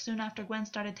downstroke soon after Gwyn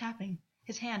started tapping,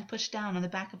 his hand pushed down on the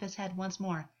back of his head once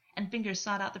more, and fingers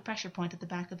sought out the pressure point at the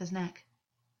back of his neck.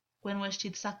 Gwyn wished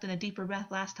he'd sucked in a deeper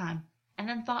breath last time, and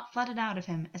then thought flooded out of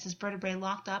him as his vertebrae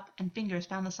locked up and fingers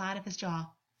found the side of his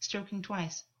jaw, stroking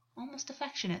twice, almost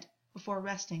affectionate, before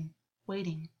resting,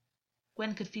 waiting.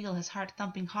 Gwyn could feel his heart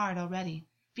thumping hard already,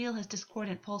 feel his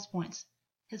discordant pulse points.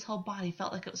 His whole body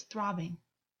felt like it was throbbing.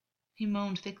 He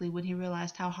moaned thickly when he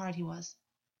realized how hard he was.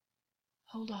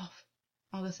 "Hold off,"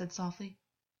 Augus said softly.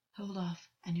 "Hold off,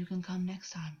 and you can come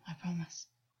next time, I promise."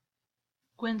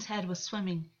 Gwyn's head was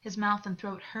swimming, his mouth and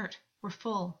throat hurt, were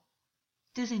full.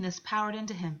 Dizziness powered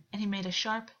into him, and he made a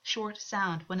sharp, short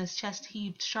sound when his chest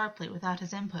heaved sharply without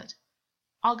his input.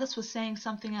 Augus was saying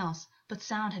something else, but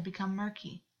sound had become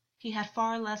murky. He had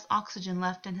far less oxygen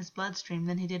left in his bloodstream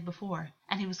than he did before,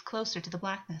 and he was closer to the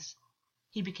blackness.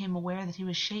 He became aware that he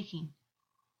was shaking.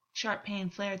 Sharp pain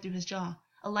flared through his jaw,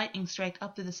 a lightning strike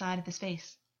up through the side of his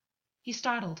face. He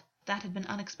startled. That had been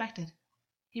unexpected.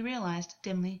 He realized,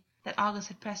 dimly, that Augus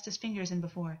had pressed his fingers in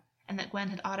before, and that Gwyn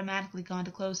had automatically gone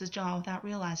to close his jaw without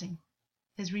realizing.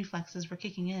 His reflexes were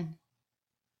kicking in.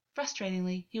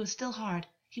 Frustratingly, he was still hard.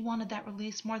 He wanted that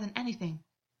release more than anything.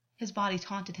 His body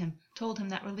taunted him, told him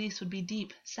that release would be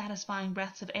deep, satisfying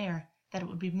breaths of air, that it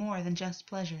would be more than just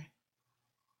pleasure.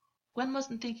 Gwen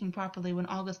wasn't thinking properly when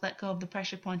Augus let go of the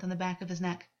pressure point on the back of his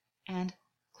neck, and,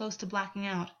 close to blacking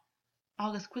out,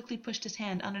 Augus quickly pushed his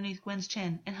hand underneath Gwyn's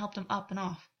chin and helped him up and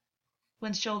off.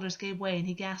 Gwyn's shoulders gave way and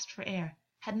he gasped for air,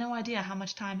 had no idea how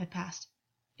much time had passed.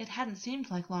 It hadn't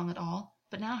seemed like long at all,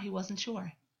 but now he wasn't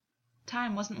sure.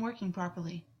 Time wasn't working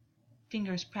properly.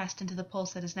 Fingers pressed into the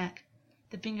pulse at his neck.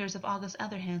 The fingers of August's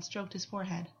other hand stroked his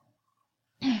forehead.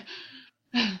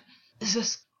 Is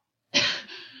this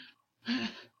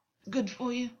good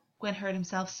for you? Gwyn heard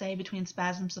himself say between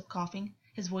spasms of coughing,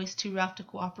 his voice too rough to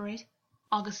cooperate.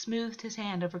 August smoothed his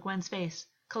hand over Gwen's face,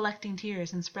 collecting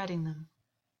tears and spreading them.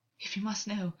 If you must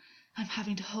know, I'm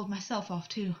having to hold myself off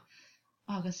too,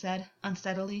 August said,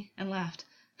 unsteadily, and laughed.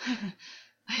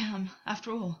 I am,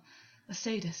 after all, a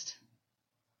sadist.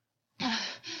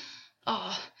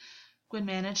 Gwyn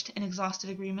managed, in exhausted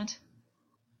agreement.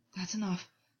 That's enough,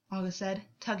 Augus said,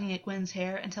 tugging at Gwen's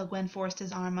hair until Gwen forced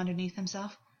his arm underneath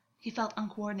himself. He felt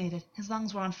uncoordinated. His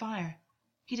lungs were on fire.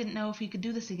 He didn't know if he could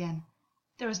do this again.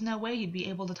 There was no way he'd be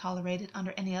able to tolerate it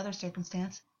under any other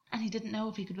circumstance, and he didn't know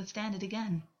if he could withstand it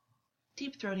again.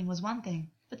 Deep-throating was one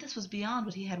thing, but this was beyond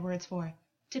what he had words for,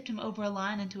 tipped him over a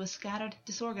line into a scattered,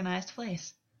 disorganized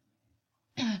place.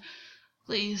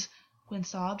 Please, Gwyn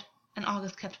sobbed, and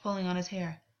Augus kept pulling on his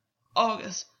hair.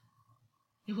 Augus!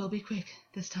 It will be quick,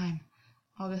 this time,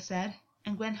 Augus said,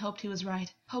 and Gwyn hoped he was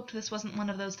right, hoped this wasn't one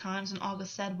of those times when Augus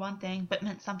said one thing but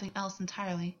meant something else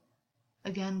entirely.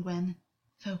 Again, Gwyn.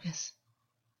 Focus.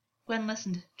 Gwyn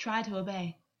listened, tried to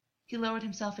obey. He lowered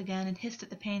himself again and hissed at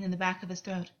the pain in the back of his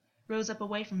throat, rose up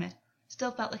away from it,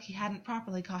 still felt like he hadn't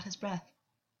properly caught his breath.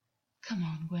 Come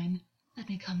on, Gwyn. Let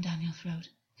me come down your throat.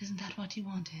 Isn't that what you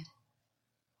wanted?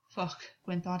 Fuck,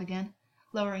 Gwyn thought again,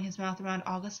 lowering his mouth around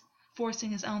Augus, forcing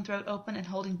his own throat open and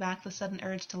holding back the sudden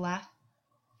urge to laugh.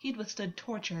 He'd withstood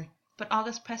torture, but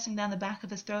Augus pressing down the back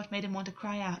of his throat made him want to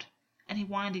cry out, and he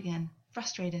whined again,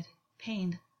 frustrated,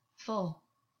 pained, full.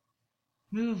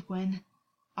 Move, Gwyn,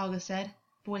 Augus said,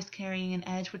 voice carrying an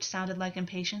edge which sounded like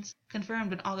impatience, confirmed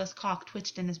when August's cock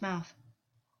twitched in his mouth.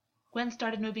 Gwyn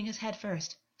started moving his head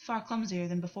first, far clumsier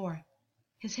than before.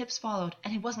 His hips followed,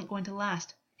 and he wasn't going to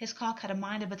last. His cock had a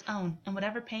mind of its own, and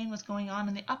whatever pain was going on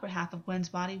in the upper half of Gwyn's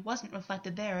body wasn't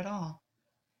reflected there at all.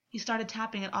 He started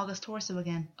tapping at August's torso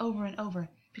again, over and over,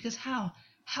 because how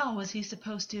was he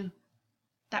supposed to?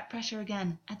 That pressure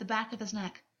again, at the back of his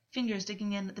neck, fingers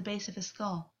digging in at the base of his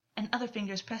skull, and other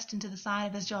fingers pressed into the side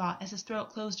of his jaw as his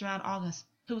throat closed around Augus,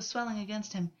 who was swelling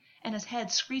against him, and his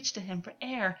head screeched to him for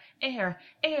air, air,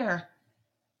 air.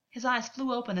 His eyes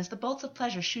flew open as the bolts of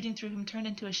pleasure shooting through him turned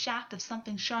into a shaft of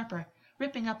something sharper,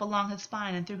 ripping up along his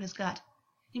spine and through his gut.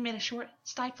 He made a short,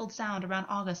 stifled sound around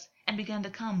Augus and began to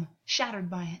come, shattered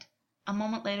by it. A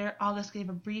moment later, Augus gave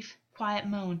a brief, quiet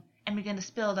moan and began to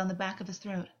spill down the back of his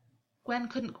throat. Gwyn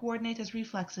couldn't coordinate his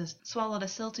reflexes, swallowed a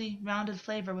silty, rounded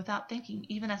flavor without thinking,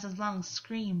 even as his lungs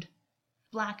screamed.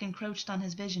 Black encroached on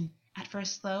his vision, at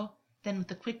first slow, then with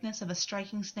the quickness of a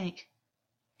striking snake.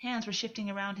 Hands were shifting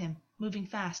around him, moving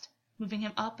fast, moving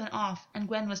him up and off, and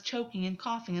Gwyn was choking and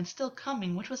coughing and still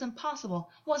coming, which was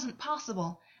impossible, wasn't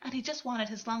possible, and he just wanted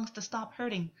his lungs to stop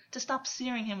hurting, to stop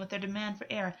searing him with their demand for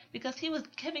air, because he was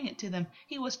giving it to them,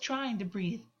 he was trying to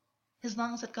breathe. His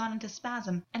lungs had gone into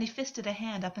spasm, and he fisted a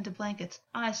hand up into blankets,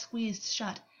 eyes squeezed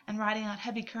shut, and riding out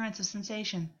heavy currents of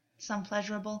sensation, some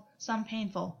pleasurable, some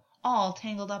painful, all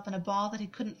tangled up in a ball that he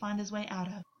couldn't find his way out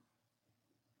of.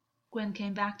 Gwyn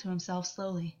came back to himself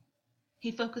slowly.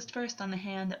 He focused first on the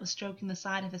hand that was stroking the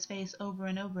side of his face over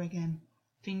and over again,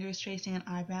 fingers tracing an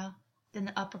eyebrow, then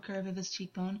the upper curve of his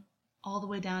cheekbone, all the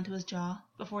way down to his jaw,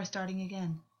 before starting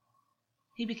again.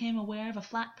 He became aware of a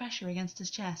flat pressure against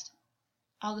his chest,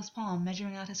 August's palm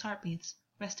measuring out his heartbeats,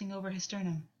 resting over his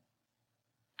sternum.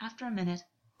 After a minute,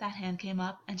 that hand came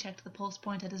up and checked the pulse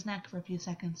point at his neck for a few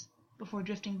seconds, before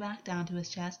drifting back down to his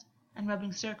chest and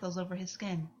rubbing circles over his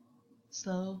skin.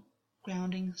 Slow,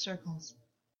 grounding circles.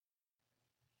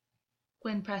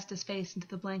 Gwyn pressed his face into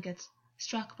the blankets,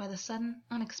 struck by the sudden,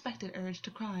 unexpected urge to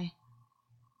cry.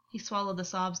 He swallowed the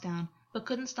sobs down, but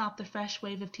couldn't stop the fresh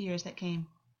wave of tears that came.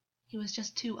 He was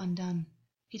just too undone.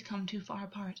 He'd come too far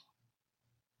apart.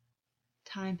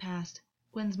 Time passed.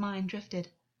 Gwyn's mind drifted,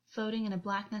 floating in a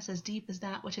blackness as deep as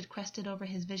that which had crested over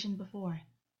his vision before.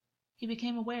 He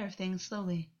became aware of things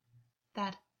slowly.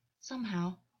 That,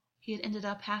 somehow, he had ended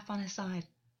up half on his side,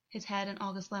 his head in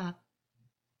August's lap.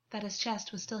 That his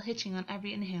chest was still hitching on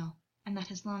every inhale, and that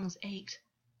his lungs ached.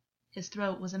 His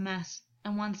throat was a mess,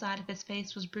 and one side of his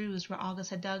face was bruised where Augus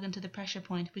had dug into the pressure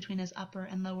point between his upper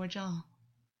and lower jaw.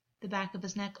 The back of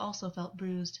his neck also felt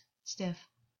bruised, stiff.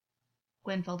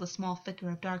 Gwyn felt a small flicker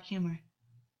of dark humor.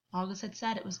 Augus had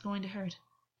said it was going to hurt.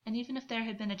 and even if there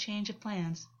had been a change of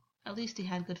plans, at least he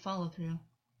had good follow-through.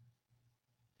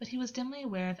 But he was dimly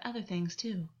aware of other things,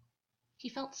 too. He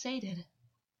felt sated.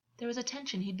 There was a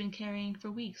tension he'd been carrying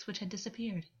for weeks which had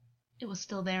disappeared. It was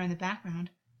still there in the background,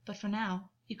 but for now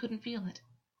he couldn't feel it.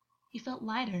 He felt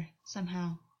lighter,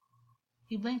 somehow.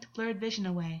 He blinked blurred vision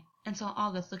away and saw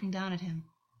Augus looking down at him,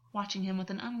 watching him with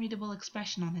an unreadable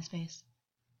expression on his face.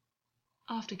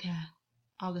 "Aftercare,"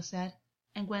 Augus said,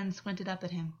 and Gwyn squinted up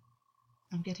at him.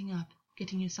 "I'm getting up,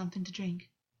 getting you something to drink.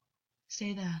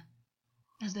 Stay there,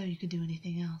 as though you could do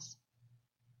anything else."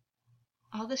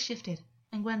 Augus shifted,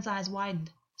 and Gwyn's eyes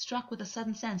widened, struck with a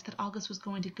sudden sense that Augus was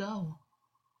going to go.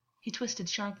 He twisted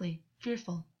sharply,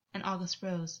 fearful, and Augus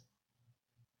froze.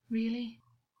 "Really?"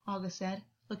 Augus said,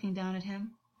 looking down at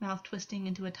him, mouth twisting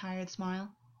into a tired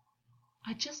smile.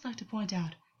 "I'd just like to point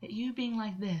out that you being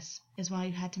like this is why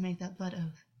you had to make that blood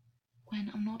oath. Gwyn,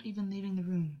 I'm not even leaving the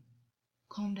room.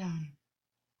 Calm down."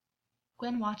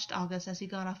 Gwyn watched Augus as he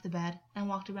got off the bed and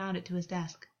walked around it to his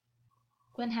desk.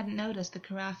 Gwyn hadn't noticed the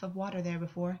carafe of water there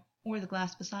before, or the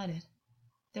glass beside it.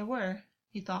 There were,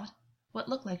 he thought, what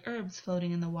looked like herbs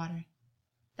floating in the water.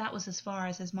 That was as far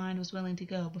as his mind was willing to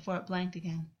go before it blanked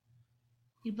again.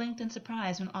 He blinked in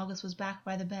surprise when Augus was back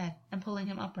by the bed and pulling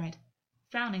him upright,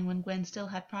 frowning when Gwyn still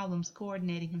had problems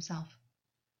coordinating himself.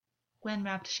 Gwyn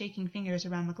wrapped shaking fingers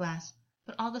around the glass,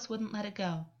 but Augus wouldn't let it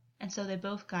go, and so they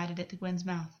both guided it to Gwyn's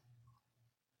mouth.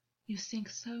 "You sink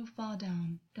so far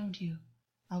down, don't you?"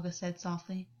 Augus said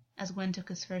softly, as Gwyn took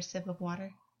his first sip of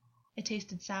water. It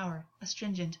tasted sour,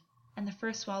 astringent, and the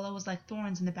first swallow was like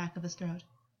thorns in the back of his throat.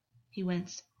 He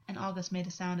winced, and Augus made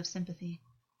a sound of sympathy.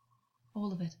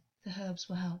 "All of it. The herbs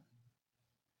will help."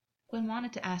 Gwyn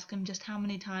wanted to ask him just how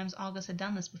many times Augus had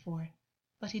done this before,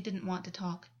 but he didn't want to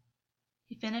talk.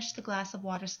 He finished the glass of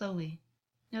water slowly,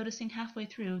 noticing halfway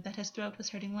through that his throat was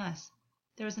hurting less.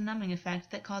 There was a numbing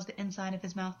effect that caused the inside of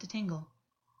his mouth to tingle.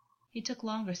 He took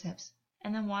longer sips,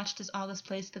 and then watched as Augus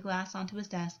placed the glass onto his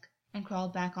desk and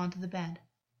crawled back onto the bed.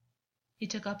 He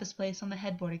took up his place on the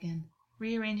headboard again,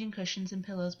 rearranging cushions and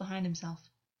pillows behind himself.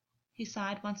 He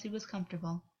sighed once he was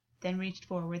comfortable, then reached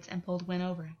forwards and pulled Gwyn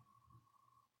over.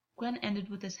 Gwyn ended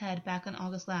with his head back on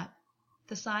Augus's lap,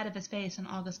 the side of his face on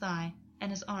Augus's thigh,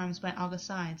 and his arms by Augus's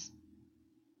sides.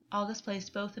 Augus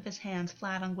placed both of his hands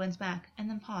flat on Gwyn's back and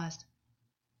then paused.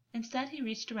 Instead he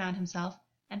reached around himself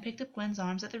and picked up Gwyn's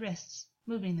arms at the wrists,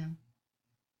 moving them.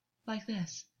 "Like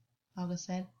this," Augus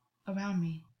said, "around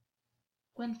me."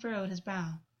 Gwyn furrowed his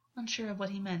brow, unsure of what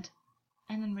he meant,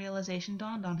 and then realization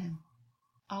dawned on him.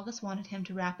 Augus wanted him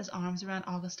to wrap his arms around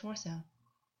Augus's torso.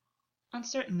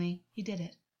 Uncertainly, he did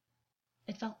it.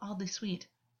 It felt oddly sweet,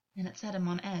 and it set him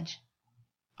on edge.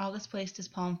 Augus placed his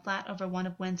palm flat over one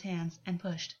of Gwyn's hands and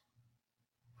pushed.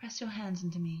 "Press your hands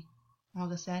into me,"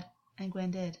 Augus said, and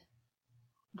Gwyn did.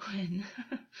 "Gwyn."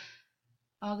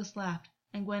 Augus laughed,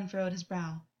 and Gwyn furrowed his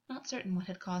brow, not certain what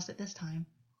had caused it this time.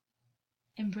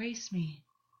 "Embrace me,"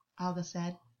 Augus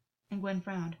said, and Gwyn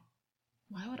frowned.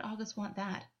 Why would Augus want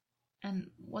that?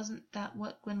 And wasn't that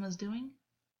what Gwyn was doing?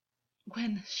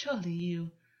 "Gwyn, surely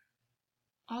you—"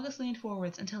 Augus leaned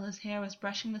forwards until his hair was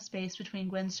brushing the space between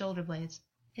Gwyn's shoulder blades.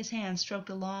 His hand stroked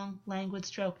a long, languid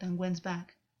stroke down Gwyn's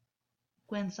back.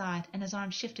 Gwyn sighed, and his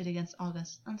arm shifted against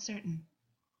Augus, uncertain.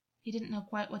 He didn't know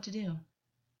quite what to do.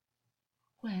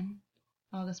 "Gwyn,"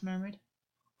 Augus murmured,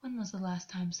 "when was the last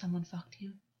time someone fucked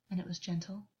you, and it was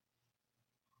gentle?"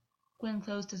 Gwyn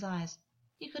closed his eyes.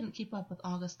 He couldn't keep up with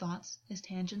Augus's thoughts, his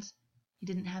tangents. He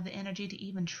didn't have the energy to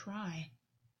even try.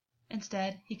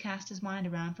 Instead, he cast his mind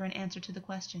around for an answer to the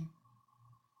question.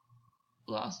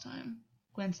 "Last time,"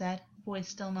 Gwyn said, voice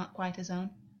still not quite his own.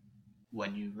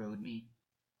 "When you rode me."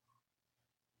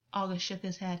 Augus shook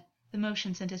his head. The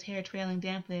motion sent his hair trailing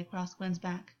damply across Gwyn's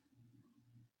back.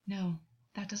 "No,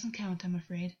 that doesn't count, I'm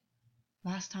afraid.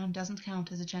 Last time doesn't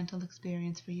count as a gentle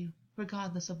experience for you,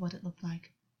 regardless of what it looked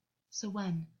like. So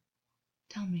when?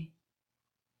 Tell me."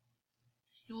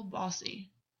 "You're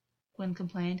bossy," Gwyn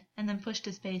complained, and then pushed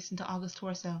his face into Augus's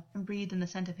torso and breathed in the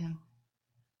scent of him.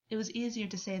 It was easier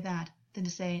to say that than to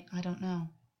say, "I don't know."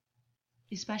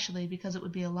 Especially because it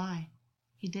would be a lie.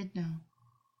 He did know.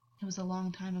 It was a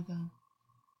long time ago.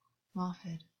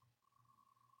 Moffat.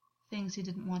 Things he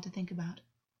didn't want to think about.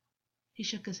 He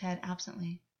shook his head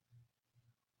absently.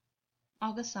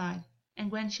 Augus sighed, and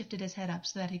Gwyn shifted his head up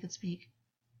so that he could speak.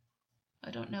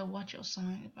 "I don't know what you're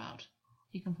sighing about,"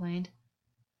 he complained.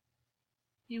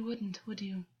 "You wouldn't, would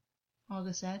you?"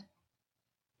 Augus said.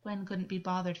 Gwyn couldn't be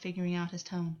bothered figuring out his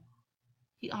tone.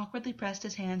 He awkwardly pressed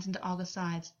his hands into Augus's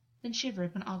sides, then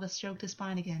shivered when Augus stroked his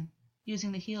spine again,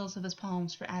 using the heels of his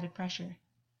palms for added pressure.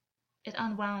 It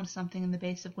unwound something in the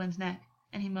base of Gwyn's neck,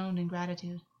 and he moaned in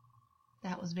gratitude.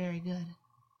 That was very good.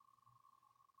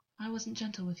 I wasn't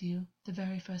gentle with you the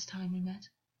very first time we met,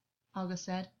 Augus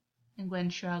said, and Gwyn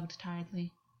shrugged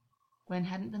tiredly. Gwyn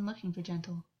hadn't been looking for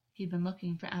gentle. He'd been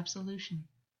looking for absolution.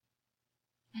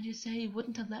 And you say you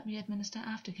wouldn't have let me administer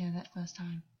aftercare that first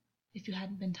time, if you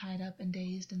hadn't been tied up and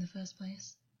dazed in the first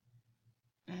place?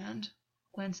 And?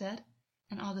 Gwyn said,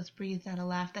 and Augus breathed out a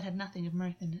laugh that had nothing of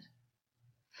mirth in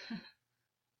it.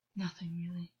 Nothing,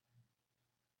 really.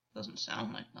 Doesn't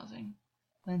sound like nothing,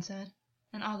 Gwyn said,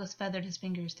 and Augus feathered his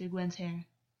fingers through Gwyn's hair.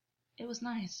 It was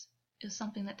nice. It was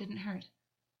something that didn't hurt.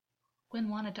 Gwyn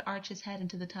wanted to arch his head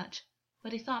into the touch,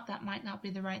 but he thought that might not be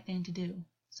the right thing to do,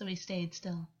 so he stayed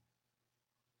still.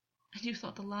 And you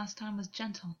thought the last time was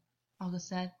gentle, Augus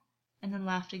said, and then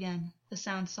laughed again, the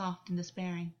sound soft and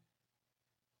despairing.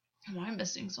 Am I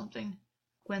missing something?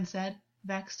 Gwyn said,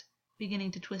 vexed,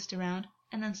 beginning to twist around,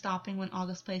 and then stopping when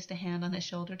Augus placed a hand on his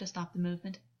shoulder to stop the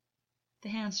movement. The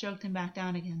hand stroked him back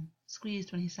down again,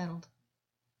 squeezed when he settled.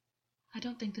 I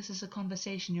don't think this is a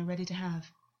conversation you're ready to have,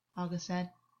 Augus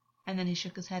said, and then he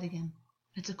shook his head again.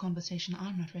 It's a conversation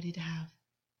I'm not ready to have.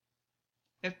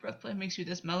 If breathplay makes you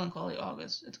this melancholy,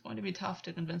 Augus, it's going to be tough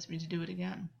to convince me to do it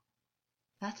again.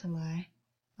 That's a lie,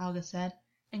 Augus said,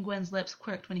 and Gwyn's lips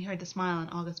quirked when he heard the smile in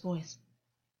Augus's voice.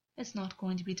 It's not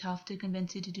going to be tough to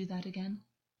convince you to do that again.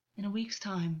 In a week's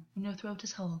time, when your throat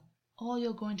is whole, all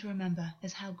you're going to remember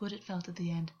is how good it felt at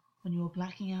the end, when you were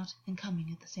blacking out and coming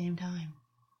at the same time.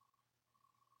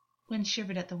 Gwyn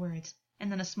shivered at the words,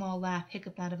 and then a small laugh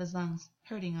hiccuped out of his lungs,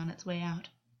 hurting on its way out.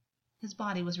 His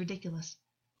body was ridiculous.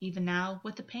 Even now,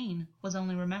 with the pain, was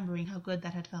only remembering how good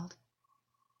that had felt.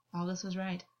 Augus was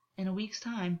right. In a week's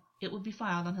time, it would be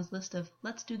filed on his list of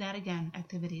let's do that again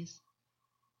activities.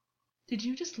 Did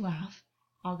you just laugh?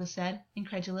 Augus said,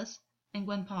 incredulous, and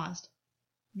Gwyn paused.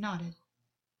 Nodded.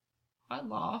 I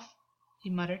laugh, he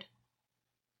muttered.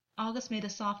 Augus made a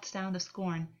soft sound of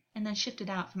scorn, and then shifted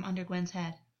out from under Gwyn's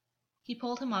head. He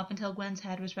pulled him up until Gwyn's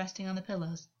head was resting on the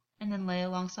pillows, and then lay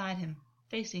alongside him,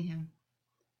 facing him.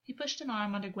 He pushed an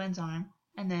arm under Gwyn's arm,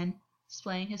 and then,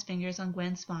 splaying his fingers on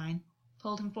Gwyn's spine,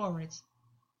 pulled him forwards.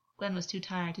 Gwyn was too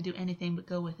tired to do anything but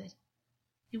go with it.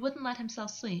 He wouldn't let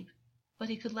himself sleep, but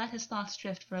he could let his thoughts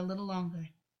drift for a little longer.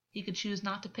 He could choose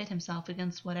not to pit himself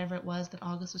against whatever it was that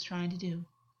Augus was trying to do.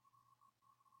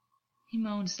 He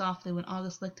moaned softly when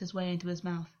Augus licked his way into his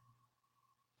mouth.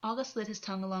 Augus slid his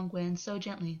tongue along Gwyn so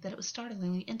gently that it was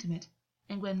startlingly intimate,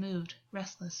 and Gwyn moved,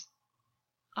 restless.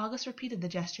 Augus repeated the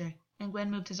gesture, and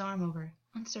Gwyn moved his arm over,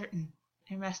 uncertain,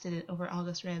 and rested it over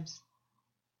Augus's ribs.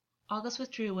 Augus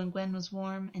withdrew when Gwyn was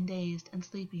warm and dazed and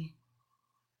sleepy.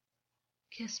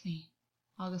 Kiss me,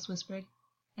 Augus whispered,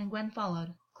 and Gwyn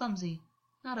followed, clumsy,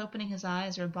 not opening his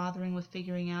eyes or bothering with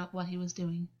figuring out what he was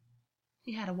doing.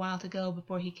 He had a while to go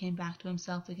before he came back to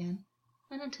himself again,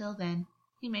 and until then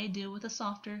he made do with a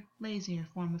softer, lazier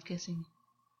form of kissing.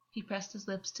 He pressed his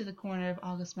lips to the corner of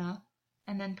Augus's mouth,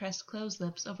 and then pressed closed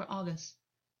lips over Augus.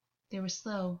 They were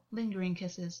slow, lingering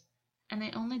kisses, and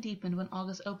they only deepened when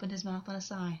Augus opened his mouth on a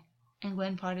sigh, and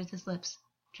Gwyn parted his lips,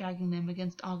 dragging them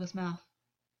against Augus's mouth.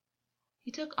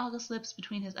 He took Augus's lips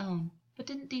between his own, but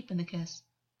didn't deepen the kiss,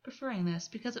 preferring this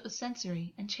because it was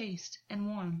sensory and chaste and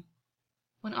warm.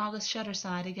 When Augus shut her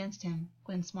side against him,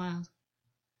 Gwyn smiled.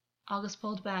 Augus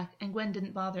pulled back, and Gwyn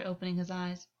didn't bother opening his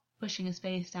eyes, pushing his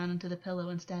face down into the pillow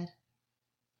instead.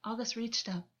 Augus reached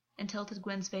up and tilted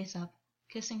Gwyn's face up,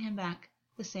 kissing him back,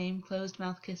 the same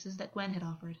closed-mouth kisses that Gwyn had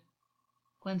offered.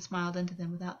 Gwyn smiled into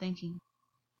them without thinking.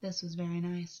 This was very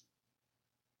nice.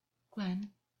 Gwyn,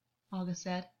 Augus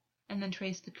said, and then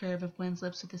traced the curve of Gwyn's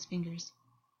lips with his fingers.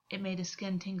 It made his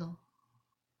skin tingle.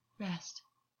 Rest.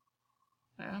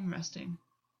 I am resting,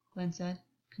 Gwyn said,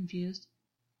 confused.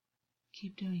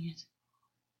 Keep doing it.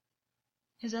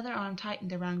 His other arm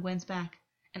tightened around Gwyn's back,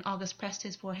 and Augus pressed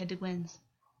his forehead to Gwyn's.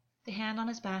 The hand on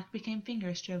his back became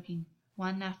finger-stroking,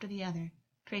 one after the other,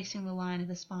 tracing the line of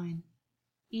his spine.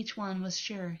 Each one was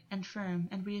sure and firm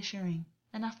and reassuring,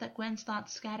 enough that Gwyn's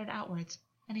thoughts scattered outwards,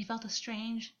 and he felt a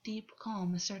strange, deep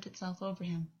calm assert itself over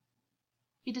him.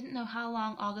 He didn't know how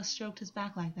long Augus stroked his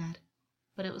back like that,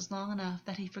 but it was long enough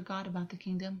that he forgot about the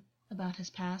kingdom, about his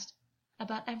past,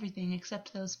 about everything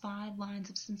except those 5 lines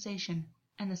of sensation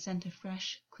and the scent of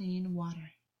fresh, clean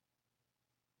water.